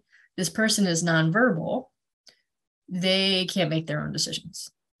understand, this person is nonverbal. They can't make their own decisions.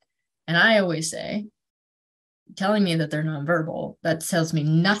 And I always say, telling me that they're nonverbal, that tells me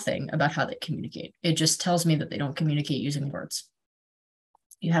nothing about how they communicate. It just tells me that they don't communicate using words.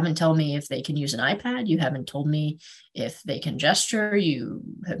 You haven't told me if they can use an iPad. You haven't told me if they can gesture. You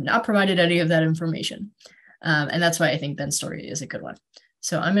have not provided any of that information. And that's why I think Ben's story is a good one.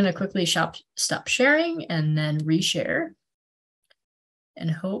 So I'm going to quickly stop sharing and then reshare and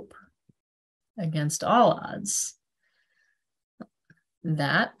hope against all odds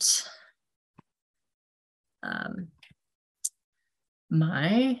that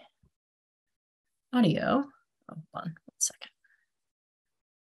my audio, hold on 1 second,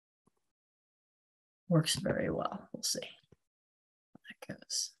 works very well. We'll see how that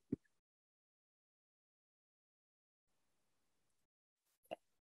goes.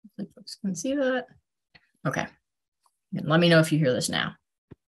 Hopefully folks can see that. Okay. And let me know if you hear this now.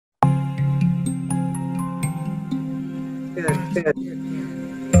 Good.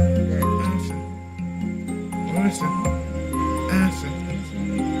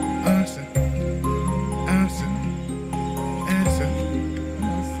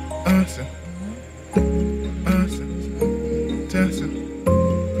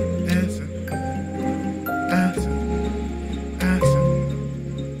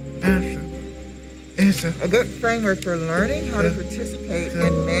 A good framework for learning how to participate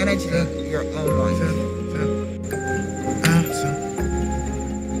in managing your own life. Awesome.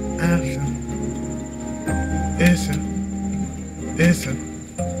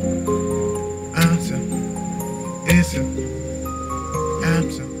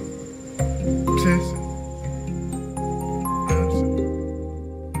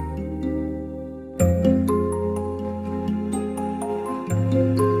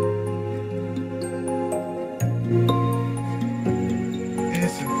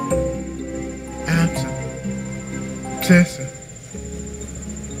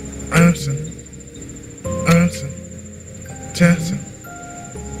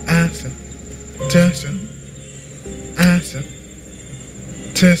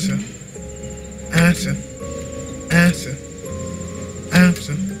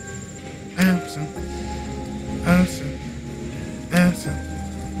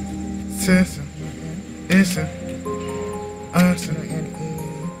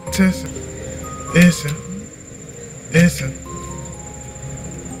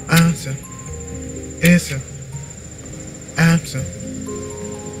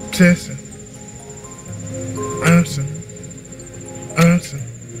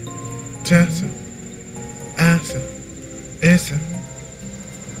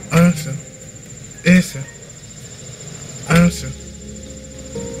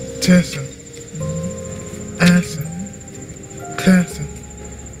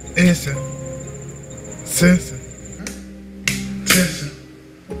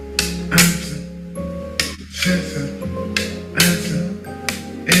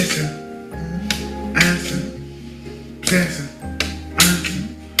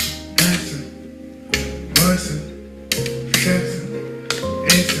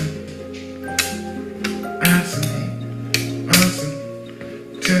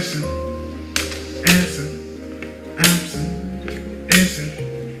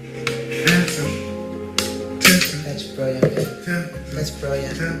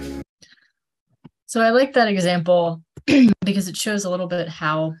 So I like that example because it shows a little bit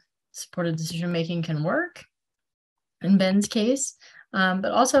how supported decision-making can work in Ben's case, but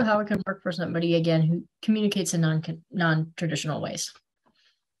also how it can work for somebody, again, who communicates in non-traditional ways.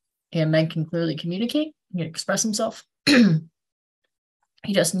 And Ben can clearly communicate, he can express himself. He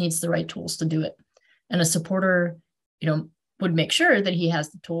just needs the right tools to do it. And a supporter, would make sure that he has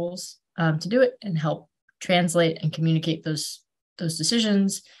the tools to do it and help translate and communicate those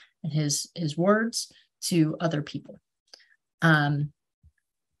decisions and his words to other people.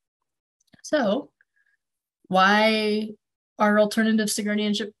 So why are alternatives to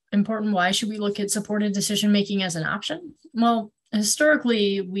guardianship important? Why should we look at supported decision-making as an option? Well,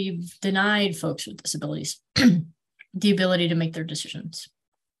 historically, we've denied folks with disabilities the ability to make their decisions.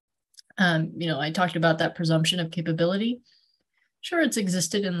 I talked about that presumption of capability. Sure, it's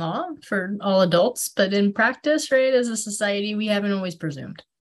existed in law for all adults, but in practice, right, as a society, we haven't always presumed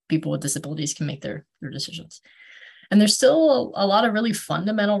people with disabilities can make their decisions. And there's still a lot of really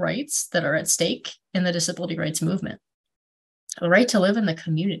fundamental rights that are at stake in the disability rights movement. The right to live in the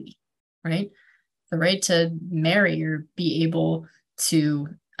community, right? The right to marry or be able to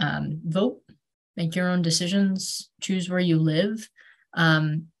vote, make your own decisions, choose where you live.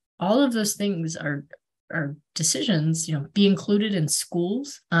 All of those things are decisions, be included in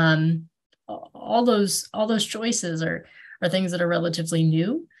schools. All those choices are things that are relatively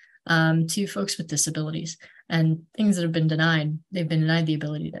new to folks with disabilities, and things that have been denied. They've been denied the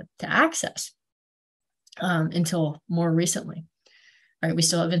ability to access until more recently. Right, we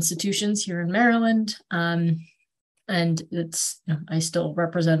still have institutions here in Maryland, and it's I still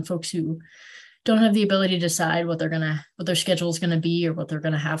represent folks who don't have the ability to decide what their schedule is going to be or what they're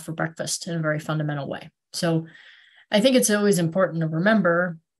going to have for breakfast in a very fundamental way. So I think it's always important to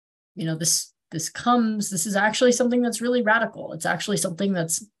remember, this is actually something that's really radical. It's actually something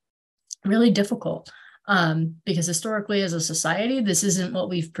that's really difficult because historically as a society, this isn't what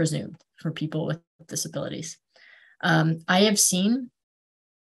we've presumed for people with disabilities. I have seen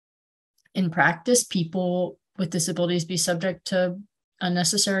in practice people with disabilities be subject to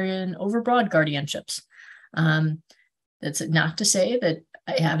unnecessary and overbroad guardianships. That's not to say that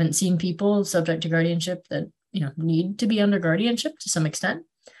I haven't seen people subject to guardianship that need to be under guardianship to some extent,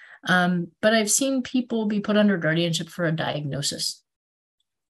 but I've seen people be put under guardianship for a diagnosis.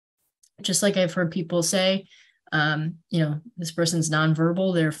 Just like I've heard people say, this person's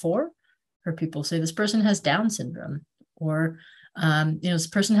nonverbal, therefore, or people say this person has Down syndrome, or this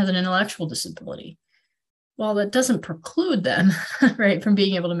person has an intellectual disability. Well, that doesn't preclude them, right, from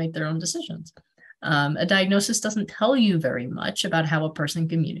being able to make their own decisions. A diagnosis doesn't tell you very much about how a person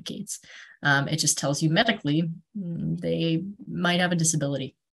communicates. It just tells you medically they might have a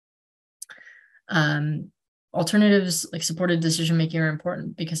disability. Alternatives like supported decision-making are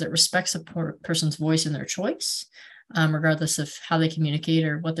important because it respects a person's voice and their choice, regardless of how they communicate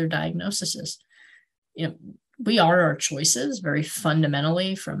or what their diagnosis is. We are our choices very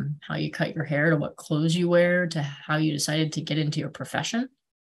fundamentally, from how you cut your hair to what clothes you wear to how you decided to get into your profession.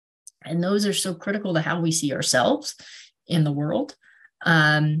 And those are so critical to how we see ourselves in the world,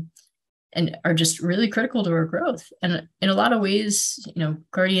 and are just really critical to our growth. And in a lot of ways,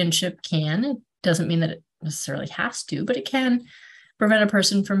 guardianship it doesn't mean that it necessarily has to, but it can prevent a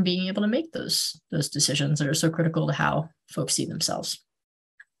person from being able to make those decisions that are so critical to how folks see themselves.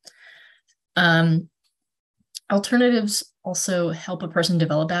 Alternatives also help a person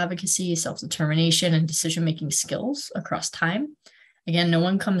develop advocacy, self-determination, and decision-making skills across time. Again, no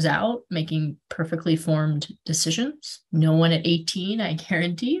one comes out making perfectly formed decisions. No one at 18, I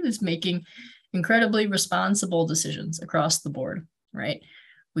guarantee, is making incredibly responsible decisions across the board, right?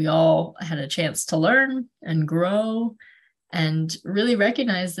 We all had a chance to learn and grow and really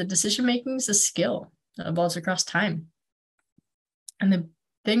recognize that decision-making is a skill that evolves across time. And the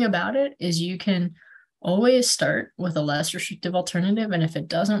thing about it is you can always start with a less restrictive alternative, and if it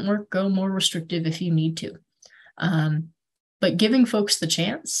doesn't work, go more restrictive if you need to. But giving folks the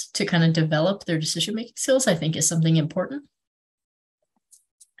chance to kind of develop their decision-making skills, I think, is something important.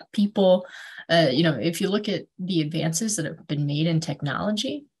 People, if you look at the advances that have been made in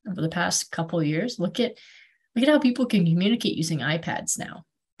technology over the past couple of years, look at how people can communicate using iPads now,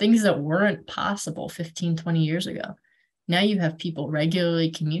 things that weren't possible 15, 20 years ago. Now you have people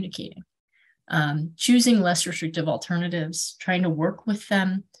regularly communicating. Choosing less restrictive alternatives, trying to work with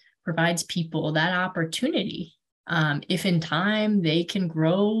them, provides people that opportunity. If in time they can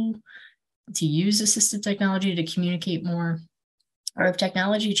grow to use assistive technology to communicate more, or if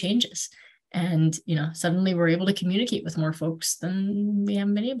technology changes and suddenly we're able to communicate with more folks than we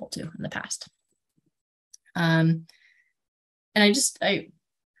haven't been able to in the past. And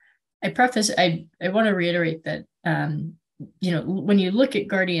I I want to reiterate that, when you look at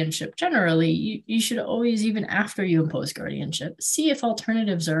guardianship generally, you should always, even after you impose guardianship, see if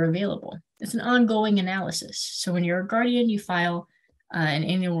alternatives are available. It's an ongoing analysis. So when you're a guardian, you file an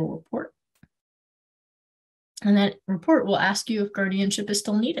annual report. And that report will ask you if guardianship is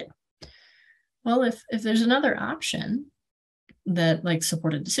still needed. Well, if there's another option that, like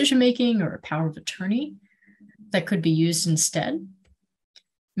supported decision-making or a power of attorney, that could be used instead,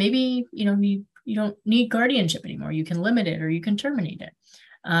 maybe, you don't need guardianship anymore. You can limit it or you can terminate it.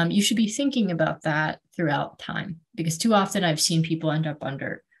 You should be thinking about that throughout time, because too often I've seen people end up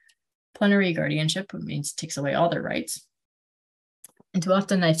under plenary guardianship, which means it takes away all their rights. And too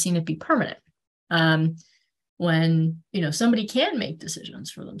often I've seen it be permanent. When, somebody can make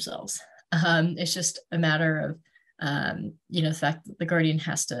decisions for themselves. It's just a matter of, the fact that the guardian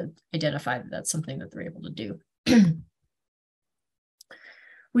has to identify that that's something that they're able to do.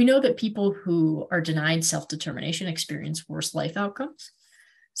 We know that people who are denied self-determination experience worse life outcomes.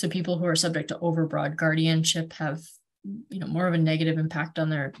 So people who are subject to overbroad guardianship have, more of a negative impact on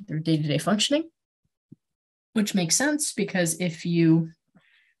their day-to-day functioning, which makes sense, because if you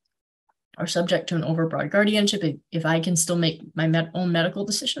are subject to an overbroad guardianship, if I can still make my own medical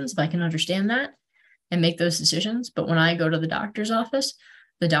decisions, if I can understand that and make those decisions, but when I go to the doctor's office,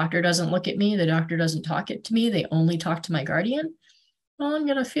 the doctor doesn't look at me, the doctor doesn't talk it to me, they only talk to my guardian, well, I'm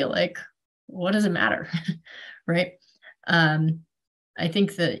going to feel like, what does it matter? Right? I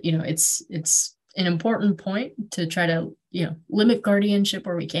think that, it's an important point to try to, limit guardianship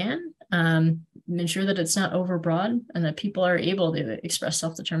where we can, ensure that it's not overbroad and that people are able to express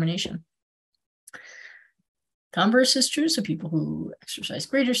self-determination. Converse is true. So people who exercise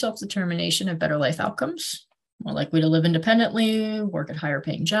greater self-determination have better life outcomes, more likely to live independently, work at higher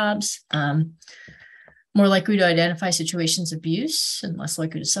paying jobs, more likely to identify situations of abuse and less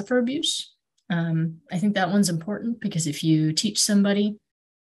likely to suffer abuse. I think that one's important, because if you teach somebody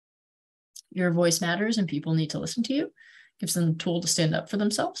your voice matters and people need to listen to you, it gives them the tool to stand up for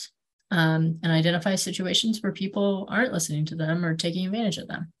themselves, and identify situations where people aren't listening to them or taking advantage of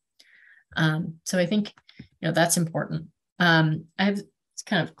them. So I think, that's important. I have this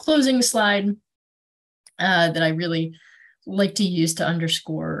kind of closing slide that I really like to use to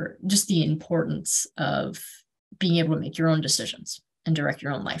underscore just the importance of being able to make your own decisions and direct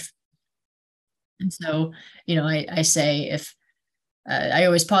your own life. And so, I say, if I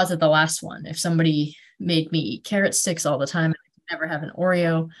always pause at the last one, if somebody made me eat carrot sticks all the time and I could never have an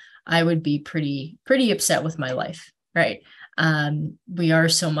Oreo, I would be pretty upset with my life, right? We are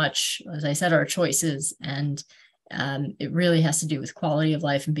so much, as I said, our choices, and it really has to do with quality of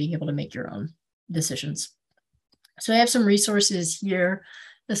life and being able to make your own decisions. So I have some resources here.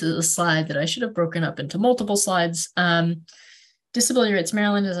 This is a slide that I should have broken up into multiple slides. Disability Rights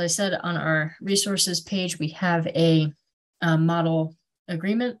Maryland, as I said, on our resources page, we have a model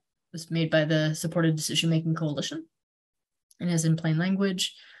agreement. It was made by the Supported Decision Making Coalition and is in plain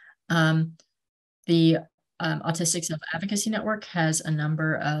language. The Autistic Self-Advocacy Network has a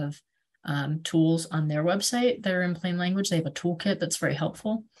number of tools on their website that are in plain language. They have a toolkit that's very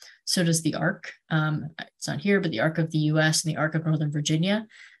helpful. So does the ARC. It's not here, but the ARC of the US and the ARC of Northern Virginia,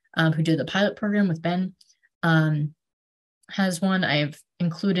 who did the pilot program with Ben, has one. I have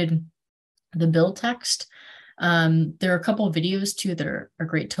included the bill text. There are a couple of videos too that are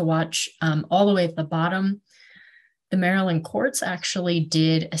great to watch. All the way at the bottom, the Maryland courts actually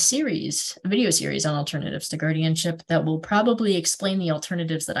did a video series on alternatives to guardianship that will probably explain the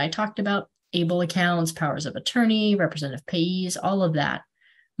alternatives that I talked about: ABLE accounts, powers of attorney, representative payees, all of that,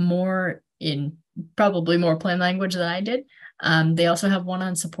 more in probably more plain language than I did. They also have one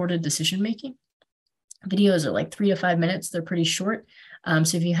on supported decision making. Videos are like 3 to 5 minutes. They're pretty short.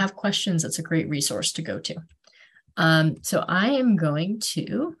 So if you have questions, it's a great resource to go to. So I am going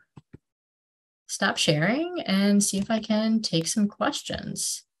to stop sharing and see if I can take some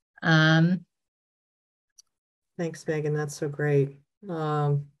questions. Thanks, Megan. That's so great.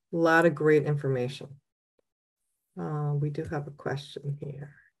 A lot of great information. We do have a question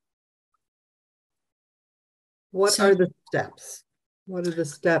here. What are the steps? What are the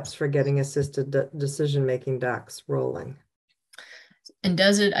steps for getting assisted decision-making docs rolling? And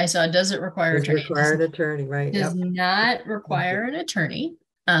does it require an attorney? Require an attorney, right? Does not require an attorney.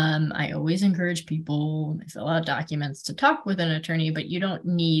 I always encourage people when they fill out documents to talk with an attorney, but you don't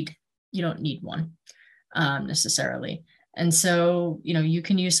need one necessarily. And so, you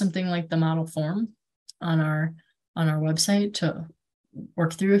can use something like the model form on our website to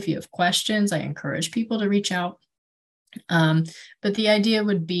work through. If you have questions, I encourage people to reach out. But the idea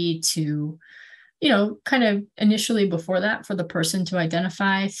would be to kind of initially before that, for the person to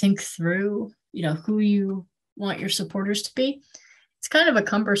identify, think through, who you want your supporters to be. It's kind of a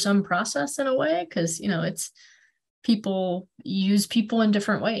cumbersome process in a way, because, it's people use people in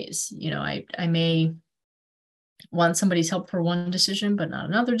different ways. I may want somebody's help for one decision, but not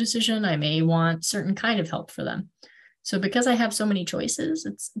another decision. I may want certain kind of help for them. So because I have so many choices,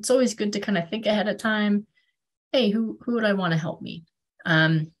 it's always good to kind of think ahead of time. Hey, who would I want to help me?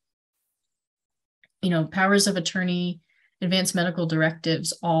 Powers of attorney, advanced medical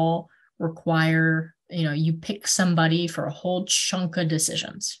directives all require, you pick somebody for a whole chunk of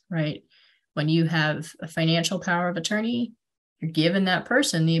decisions, right? When you have a financial power of attorney, you're giving that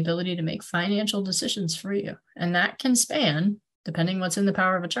person the ability to make financial decisions for you. And that can span, depending what's in the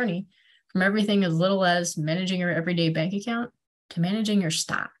power of attorney, from everything as little as managing your everyday bank account to managing your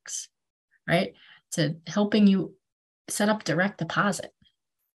stocks, right? To helping you set up direct deposit,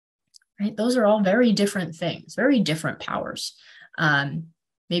 right? Those are all very different things, very different powers.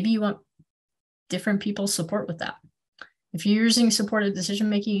 Maybe you want different people's support with that. If you're using supported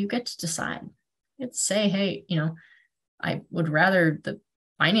decision-making, you get to decide. You get to say, hey, I would rather the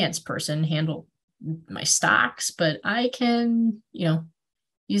finance person handle my stocks, but I can,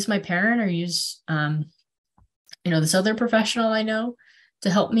 use my parent or use, this other professional I know to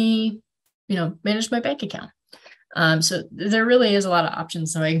help me, manage my bank account. So there really is a lot of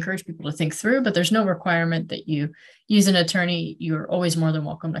options. So I encourage people to think through, but there's no requirement that you use an attorney. You're always more than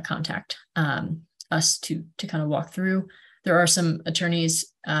welcome to contact us to kind of walk through. There are some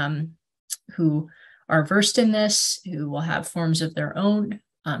attorneys who are versed in this, who will have forms of their own.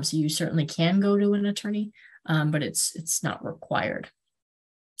 So you certainly can go to an attorney, but it's not required.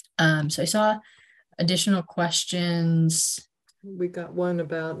 So I saw additional questions. We got one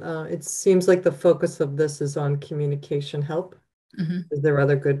about, it seems like the focus of this is on communication help. Mm-hmm. Is there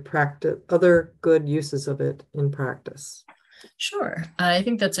other good uses of it in practice? Sure. I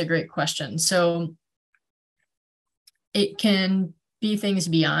think that's a great question. So it can be things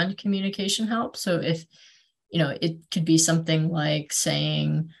beyond communication help. So if, it could be something like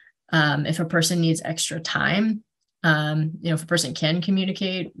saying, if a person needs extra time, if a person can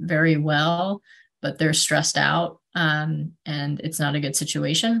communicate very well, but they're stressed out, and it's not a good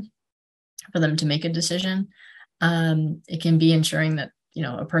situation for them to make a decision. It can be ensuring that,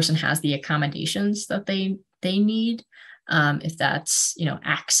 a person has the accommodations that they need. If that's,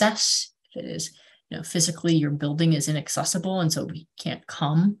 access, if it is, physically your building is inaccessible and so we can't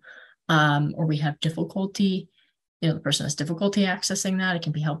come, or we have difficulty, the person has difficulty accessing that, it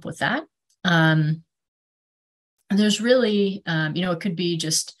can be help with that. There's really, it could be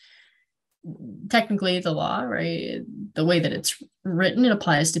just technically the law, right? The way that it's written, it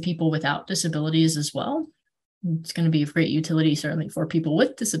applies to people without disabilities as well. It's going to be of great utility, certainly for people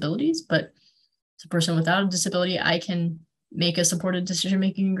with disabilities, but as a person without a disability, I can make a supported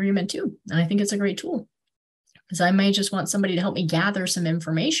decision-making agreement too. And I think it's a great tool, because I may just want somebody to help me gather some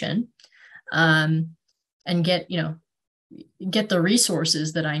information, and get the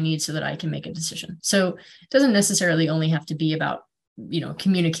resources that I need so that I can make a decision. So it doesn't necessarily only have to be about,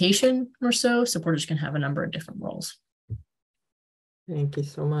 communication or so. Supporters can have a number of different roles. Thank you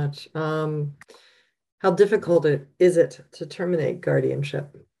so much. How difficult is it to terminate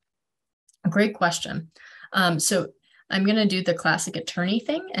guardianship? A great question. So I'm going to do the classic attorney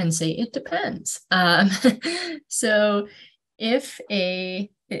thing and say it depends. So it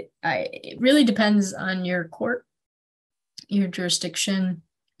really depends on your court, your jurisdiction,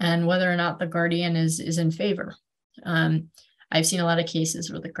 and whether or not the guardian is in favor. I've seen a lot of cases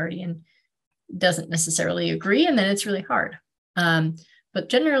where the guardian doesn't necessarily agree, and then it's really hard. But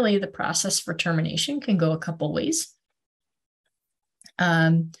generally, the process for termination can go a couple ways.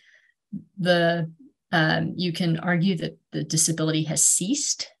 You can argue that the disability has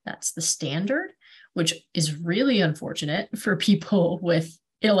ceased. That's the standard, which is really unfortunate for people with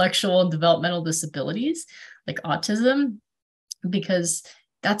intellectual and developmental disabilities like autism, because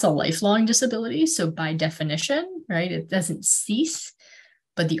that's a lifelong disability. So by definition, right, it doesn't cease.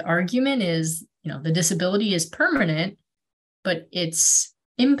 But the argument is, the disability is permanent, but its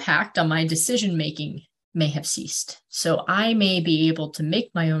impact on my decision-making may have ceased. So I may be able to make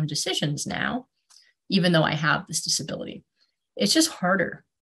my own decisions now, even though I have this disability. It's just harder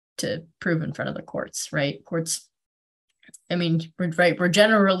to prove in front of the courts, right? Courts, we're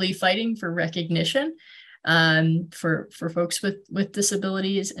generally fighting for recognition for folks with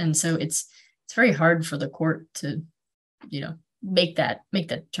disabilities. And so it's very hard for the court to, make that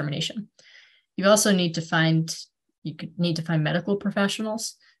determination. You also need to find medical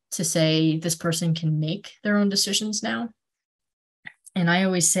professionals to say this person can make their own decisions now. And I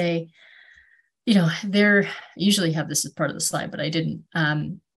always say, There usually have this as part of the slide, but I didn't.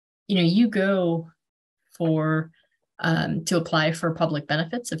 You go for to apply for public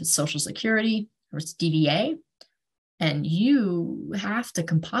benefits if it's Social Security or it's DVA, and you have to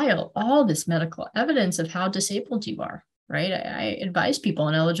compile all this medical evidence of how disabled you are, right? I advise people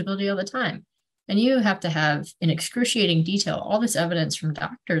on eligibility all the time. And you have to have in excruciating detail all this evidence from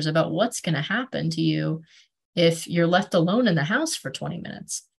doctors about what's going to happen to you if you're left alone in the house for 20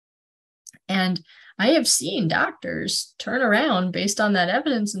 minutes. And I have seen doctors turn around based on that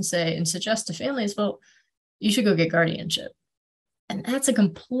evidence and suggest to families, well, you should go get guardianship. And that's a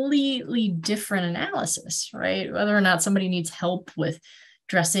completely different analysis, right? Whether or not somebody needs help with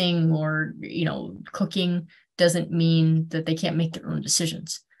dressing or, cooking doesn't mean that they can't make their own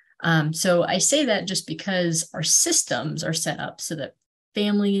decisions. So I say that just because our systems are set up so that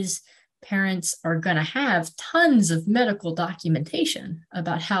families, parents are going to have tons of medical documentation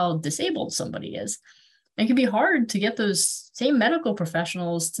about how disabled somebody is. It can be hard to get those same medical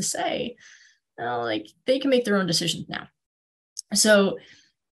professionals to say, they can make their own decisions now. So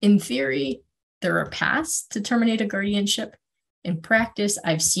in theory, there are paths to terminate a guardianship. In practice,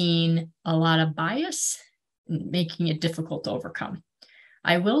 I've seen a lot of bias, making it difficult to overcome.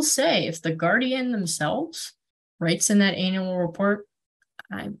 I will say, if the guardian themselves writes in that annual report,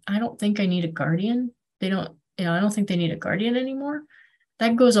 I don't think I need a guardian. I don't think they need a guardian anymore.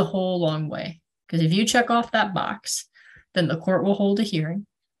 That goes a whole long way. Because if you check off that box, then the court will hold a hearing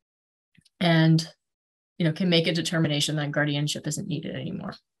and, can make a determination that guardianship isn't needed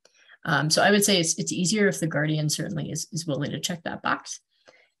anymore. So I would say it's easier if the guardian certainly is willing to check that box.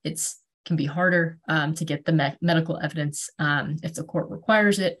 It can be harder to get the medical evidence if the court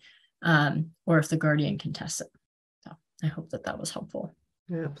requires it or if the guardian contests it. So I hope that was helpful.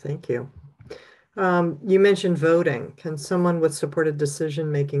 Yeah, thank you. You mentioned voting. Can someone with supported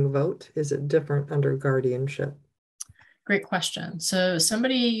decision-making vote? Is it different under guardianship? Great question. So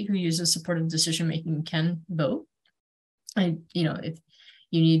somebody who uses supported decision-making can vote. If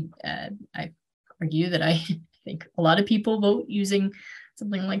you need, I argue that I think a lot of people vote using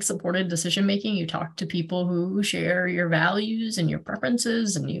something like supported decision-making. You talk to people who share your values and your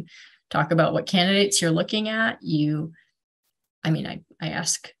preferences, and you talk about what candidates you're looking at. I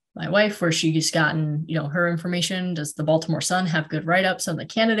ask my wife where she's gotten, her information. Does the Baltimore Sun have good write-ups on the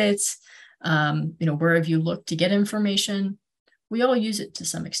candidates? Where have you looked to get information? We all use it to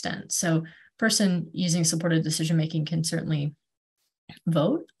some extent. So person using supported decision-making can certainly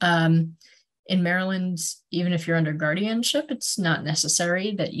vote. In Maryland, even if you're under guardianship, it's not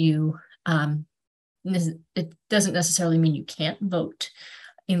necessary that you, it doesn't necessarily mean you can't vote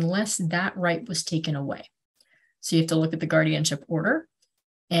unless that right was taken away. So you have to look at the guardianship order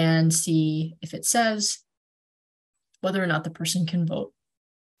and see if it says whether or not the person can vote.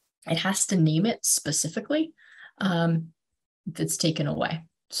 It has to name it specifically if it's taken away.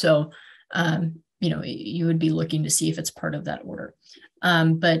 So, you would be looking to see if it's part of that order.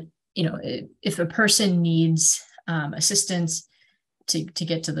 But, if a person needs assistance to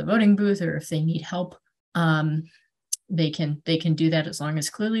get to the voting booth, or if they need help, they can do that as long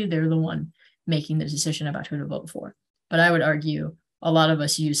as clearly they're the one making the decision about who to vote for. But I would argue a lot of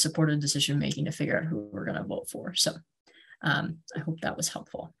us use supported decision-making to figure out who we're going to vote for. So I hope that was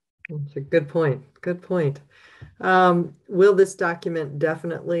helpful. That's a good point. Good point. Will this document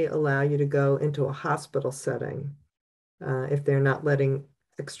definitely allow you to go into a hospital setting if they're not letting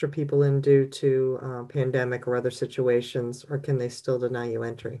extra people in due to pandemic or other situations, or can they still deny you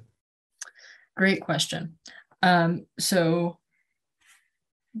entry? Great question. So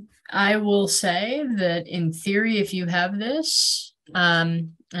I will say that in theory, if you have this,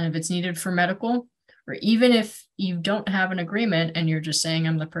 and if it's needed for medical, or even if you don't have an agreement and you're just saying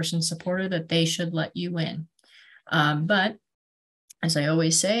I'm the person's supporter, that they should let you in. But as I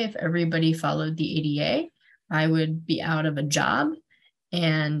always say, if everybody followed the ADA, I would be out of a job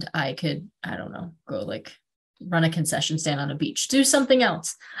and I could, go run a concession stand on a beach, do something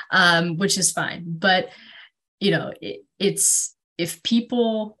else, which is fine. But, it's, if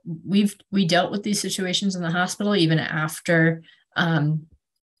people, we dealt with these situations in the hospital, even after, even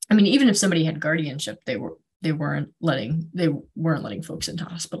if somebody had guardianship, they weren't letting folks into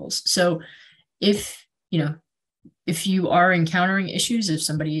hospitals. So if you are encountering issues, if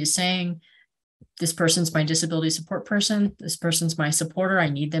somebody is saying, this person's my disability support person, this person's my supporter, I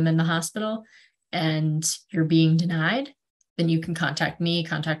need them in the hospital, and you're being denied, then you can contact me,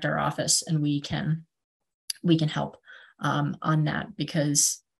 contact our office, and we can help on that,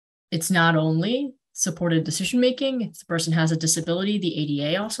 because it's not only supported decision-making, if the person has a disability, the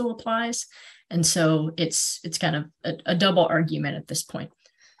ADA also applies. And so it's kind of a double argument at this point.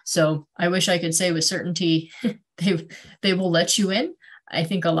 So I wish I could say with certainty they will let you in. I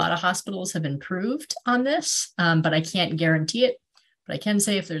think a lot of hospitals have improved on this, but I can't guarantee it. But I can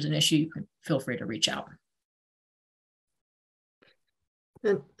say if there's an issue, you can feel free to reach out.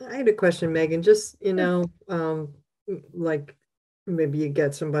 And I had a question, Megan, just, like maybe you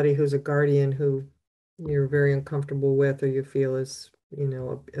get somebody who's a guardian who you're very uncomfortable with, or you feel is,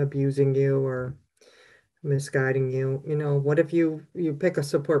 abusing you or misguiding you. What if you pick a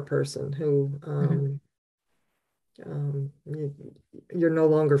support person who you're no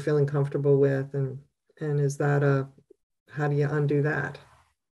longer feeling comfortable with, and is that how do you undo that?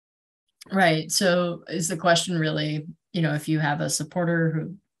 Right. So is the question really, if you have a supporter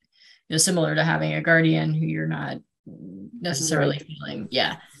who, similar to having a guardian who you're not necessarily feeling,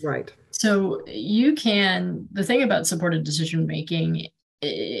 Right. So the thing about supported decision making,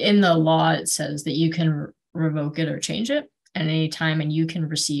 in the law, it says that you can revoke it or change it at any time, and you can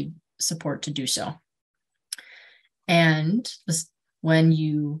receive support to do so. And when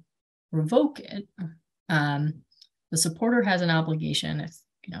you revoke it, the supporter has an obligation. If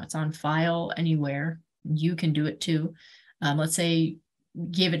it's on file anywhere, you can do it too. Let's say you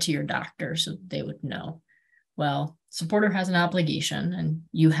gave it to your doctor so they would know. Well, supporter has an obligation, and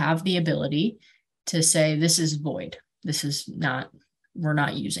you have the ability to say, this is void. We're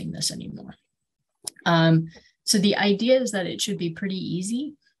not using this anymore. So the idea is that it should be pretty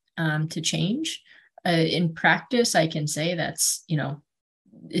easy to change. In practice, I can say that's,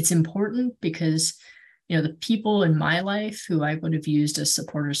 it's important because, the people in my life who I would have used as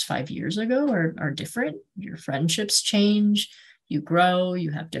supporters 5 years ago are different. Your friendships change, you grow,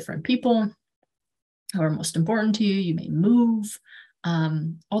 you have different people who are most important to you, you may move,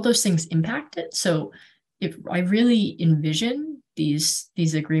 all those things impact it. So if I really envision these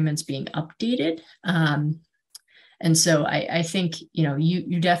agreements being updated, and so I think,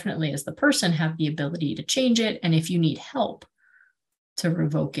 you definitely as the person have the ability to change it. And if you need help to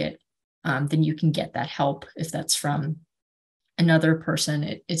revoke it, then you can get that help if that's from another person.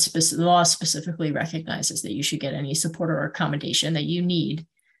 The law specifically recognizes that you should get any support or accommodation that you need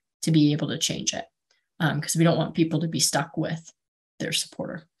to be able to change it, because we don't want people to be stuck with their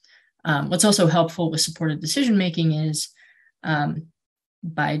supporter. What's also helpful with supported decision making is,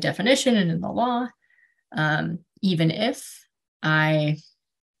 by definition and in the law, even if I,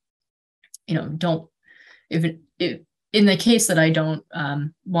 don't, if in the case that I don't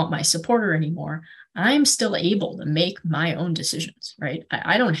want my supporter anymore, I'm still able to make my own decisions, right?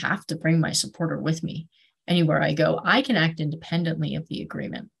 I don't have to bring my supporter with me anywhere I go. I can act independently of the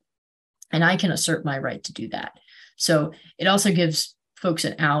agreement, and I can assert my right to do that. So it also gives folks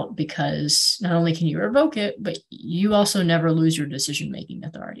an out, because not only can you revoke it, but you also never lose your decision-making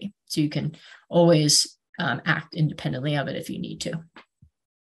authority. So you can always act independently of it if you need to.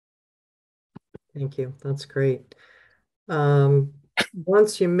 Thank you. That's great.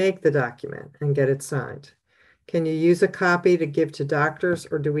 Once you make the document and get it signed, can you use a copy to give to doctors,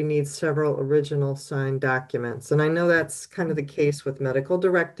 or do we need several original signed documents? And I know that's kind of the case with medical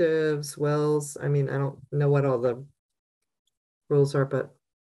directives, wills. I mean, I don't know what all the rules are, but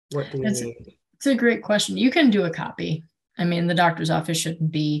what do you need? It's a great question. You can do a copy. I mean, the doctor's office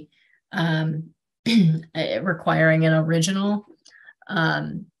shouldn't be requiring an original.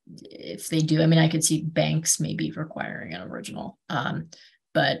 If they do, I mean, I could see banks maybe requiring an original.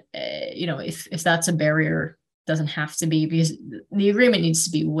 But if that's a barrier, doesn't have to be, because the agreement needs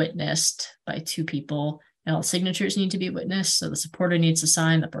to be witnessed by two people, and all signatures need to be witnessed. So the supporter needs to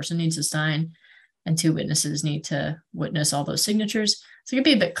sign, the person needs to sign, and two witnesses need to witness all those signatures. So it could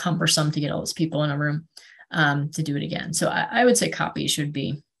be a bit cumbersome to get all those people in a room to do it again. So I would say copy should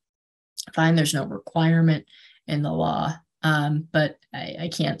be fine. There's no requirement in the law, but I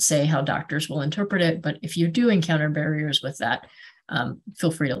can't say how doctors will interpret it. But if you do encounter barriers with that,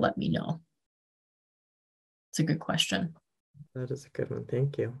 feel free to let me know. It's a good question. That is a good one.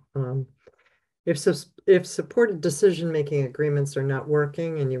 Thank you. If supported decision-making agreements are not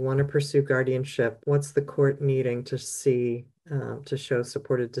working and you want to pursue guardianship, what's the court needing to see to show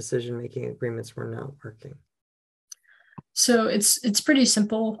supported decision-making agreements were not working? So it's pretty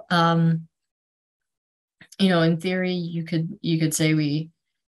simple. In theory, you could say we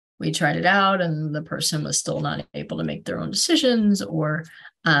tried it out and the person was still not able to make their own decisions, or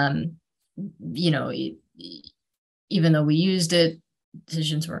even though we used it,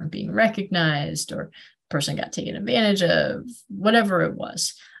 decisions weren't being recognized, or person got taken advantage of, whatever it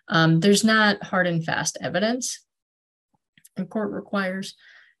was. There's not hard and fast evidence the court requires,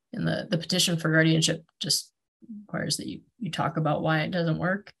 and the petition for guardianship just requires that you talk about why it doesn't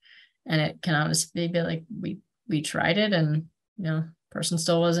work. And it can honestly be like, we tried it and person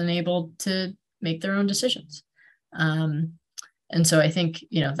still wasn't able to make their own decisions. And so I think,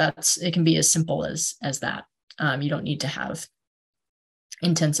 it can be as simple as that. You don't need to have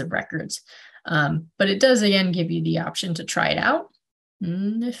intensive records. But it does, again, give you the option to try it out.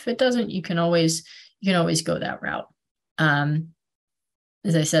 And if it doesn't, you can always go that route.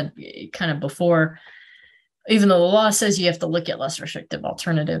 As I said kind of before, even though the law says you have to look at less restrictive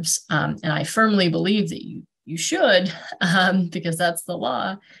alternatives, and I firmly believe that you should, because that's the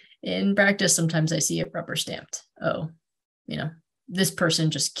law. In practice, sometimes I see it rubber stamped. Oh, this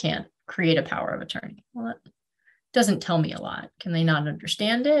person just can't create a power of attorney. Well, that doesn't tell me a lot. Can they not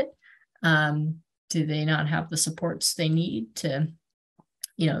understand it? Do they not have the supports they need to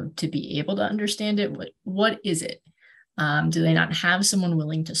be able to understand it? What is it? Do they not have someone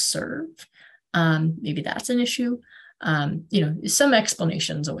willing to serve? Maybe that's an issue. Some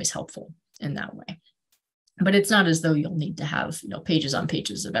explanation is always helpful in that way. But it's not as though you'll need to have pages on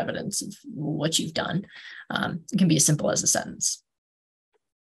pages of evidence of what you've done. It can be as simple as a sentence.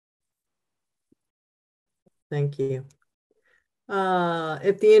 Thank you.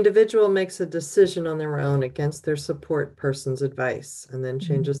 If the individual makes a decision on their own against their support person's advice and then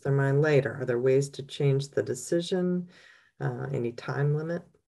changes their mind later, are there ways to change the decision? Any time limit?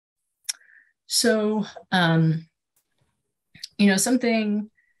 So, something,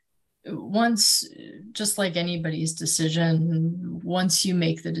 once, just like anybody's decision, once you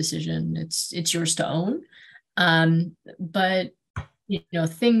make the decision, it's yours to own. But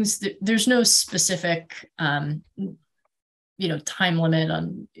things, there's no specific time limit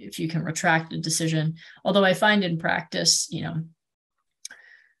on if you can retract a decision. Although I find in practice,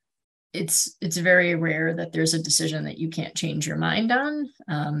 it's very rare that there's a decision that you can't change your mind on.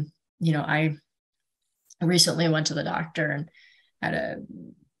 I recently went to the doctor and had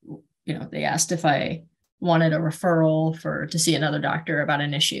they asked if I wanted a referral to see another doctor about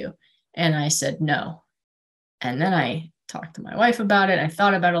an issue. And I said no. And then I talked to my wife about it. I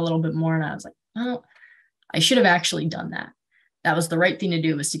thought about it a little bit more and I was like, oh, I should have actually done that. That was the right thing to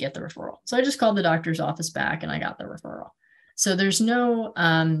do, was to get the referral. So I just called the doctor's office back and I got the referral. So there's no,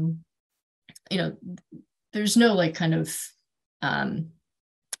 there's no like kind of,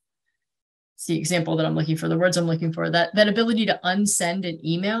 it's the example that I'm looking for, the words I'm looking for, that ability to unsend an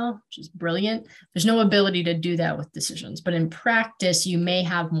email, which is brilliant. There's no ability to do that with decisions, but in practice, you may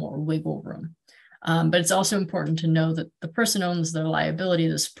have more wiggle room. But it's also important to know that the person owns their liability,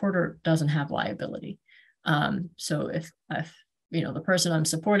 the supporter doesn't have liability. So if the person I'm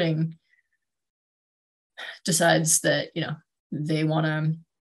supporting decides that, they want to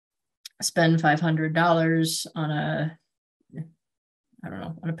spend $500 on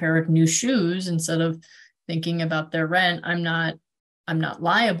on a pair of new shoes instead of thinking about their rent, I'm not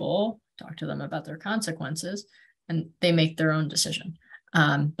liable. Talk to them about their consequences, and they make their own decision.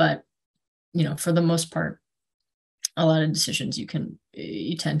 But for the most part, a lot of decisions you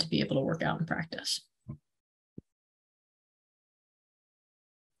tend to be able to work out in practice.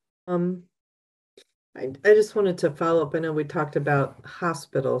 I just wanted to follow up. I know we talked about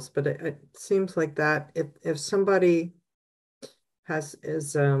hospitals, but it seems like that if somebody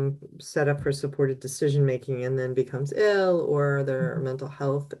is set up for supported decision making and then becomes ill, or there are mental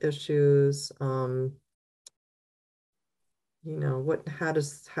health issues, how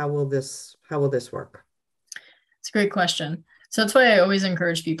will this work? It's a great question. So that's why I always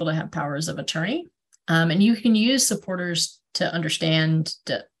encourage people to have powers of attorney. And you can use supporters to understand,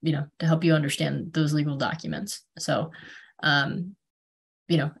 to help you understand those legal documents. So, again,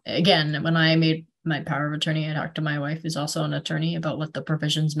 when I made my power of attorney, I talked to my wife, who's also an attorney, about what the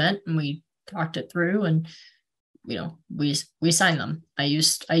provisions meant, and we talked it through, and we signed them. I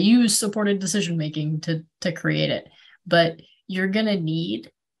used supported decision making to create it, but you're gonna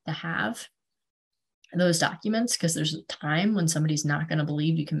need to have those documents because there's a time when somebody's not going to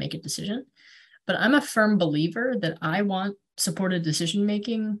believe you can make a decision. But I'm a firm believer that I want supported decision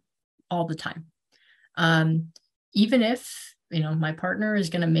making all the time. Even if my partner is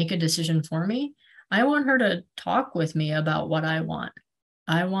going to make a decision for me, I want her to talk with me about what I want.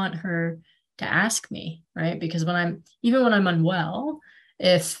 I want her to ask me, right? Because when I'm unwell,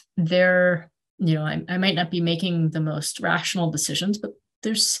 if they're, I might not be making the most rational decisions, but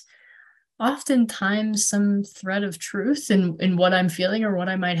there's oftentimes some thread of truth in what I'm feeling or what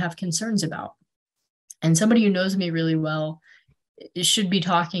I might have concerns about. And somebody who knows me really well should be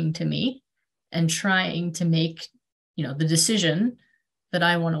talking to me and trying to make, the decision that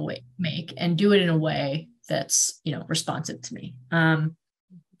I want to make, and do it in a way that's, responsive to me. I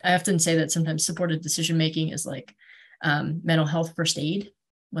often say that sometimes supported decision making is like mental health first aid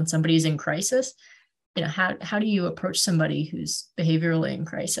when somebody's in crisis. how do you approach somebody who's behaviorally in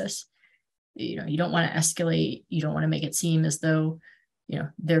crisis? You don't want to escalate. You don't want to make it seem as though,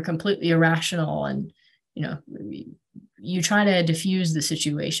 they're completely irrational, and, you try to diffuse the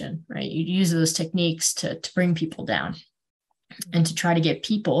situation, right? You use those techniques to bring people down and to try to get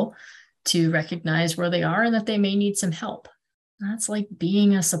people to recognize where they are and that they may need some help. That's like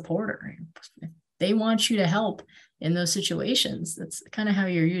being a supporter. They want you to help in those situations. That's kind of how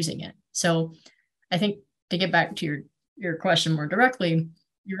you're using it. So I think, to get back to your question more directly,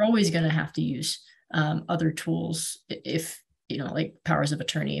 you're always going to have to use other tools if, like powers of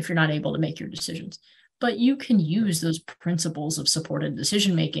attorney, if you're not able to make your decisions. But you can use those principles of supported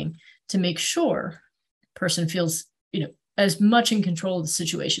decision making to make sure the person feels, as much in control of the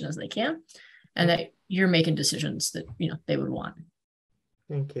situation as they can, and that you're making decisions that, they would want.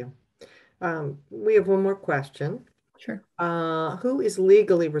 Thank you. We have one more question. Sure. Who is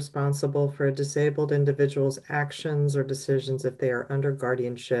legally responsible for a disabled individual's actions or decisions if they are under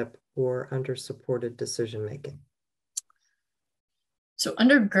guardianship or under supported decision making? So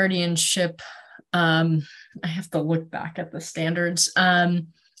under guardianship, I have to look back at the standards. I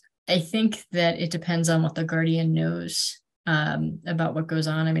think that it depends on what the guardian knows about what goes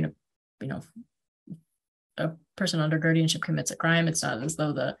on. I mean, a person under guardianship commits a crime, it's not as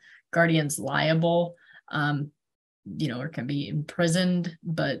though the guardian's liable, or can be imprisoned.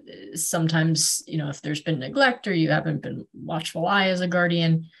 But sometimes, if there's been neglect or you haven't been watchful eye as a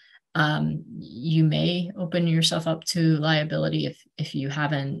guardian, you may open yourself up to liability if you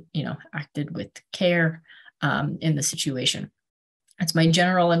haven't, acted with care in the situation. That's my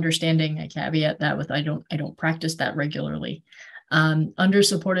general understanding. I caveat that with I don't practice that regularly. Under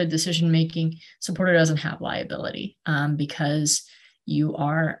supported decision making, supporter doesn't have liability because you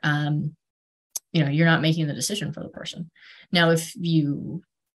are, you're not making the decision for the person. Now, if you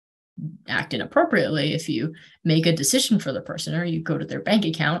act inappropriately, if you make a decision for the person, or you go to their bank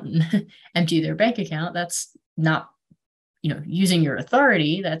account and empty their bank account, that's not, using your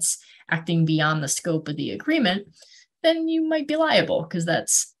authority, that's acting beyond the scope of the agreement, then you might be liable, because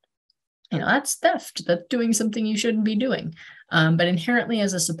that's theft. That's doing something you shouldn't be doing. But inherently,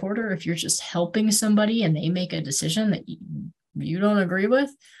 as a supporter, if you're just helping somebody and they make a decision that you don't agree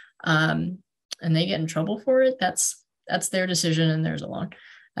with, and they get in trouble for it, that's their decision and theirs alone.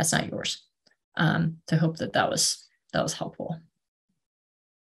 That's not yours. To hope that was helpful.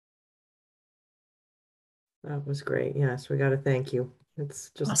 That was great. Yes, we got to thank you. It's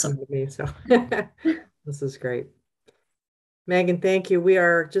just awesome come to me, so this is great. Megan, thank you. We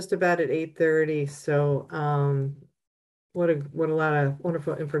are just about at 8:30, so what a lot of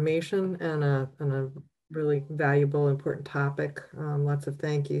wonderful information and a really valuable, important topic. Lots of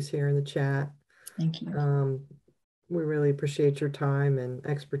thank yous here in the chat. Thank you. We really appreciate your time and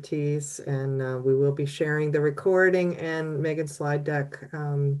expertise, and we will be sharing the recording and Megan's slide deck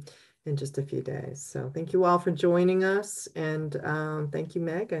in just a few days. So thank you all for joining us, and thank you,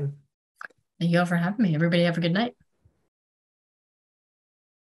 Megan. Thank you all for having me. Everybody have a good night.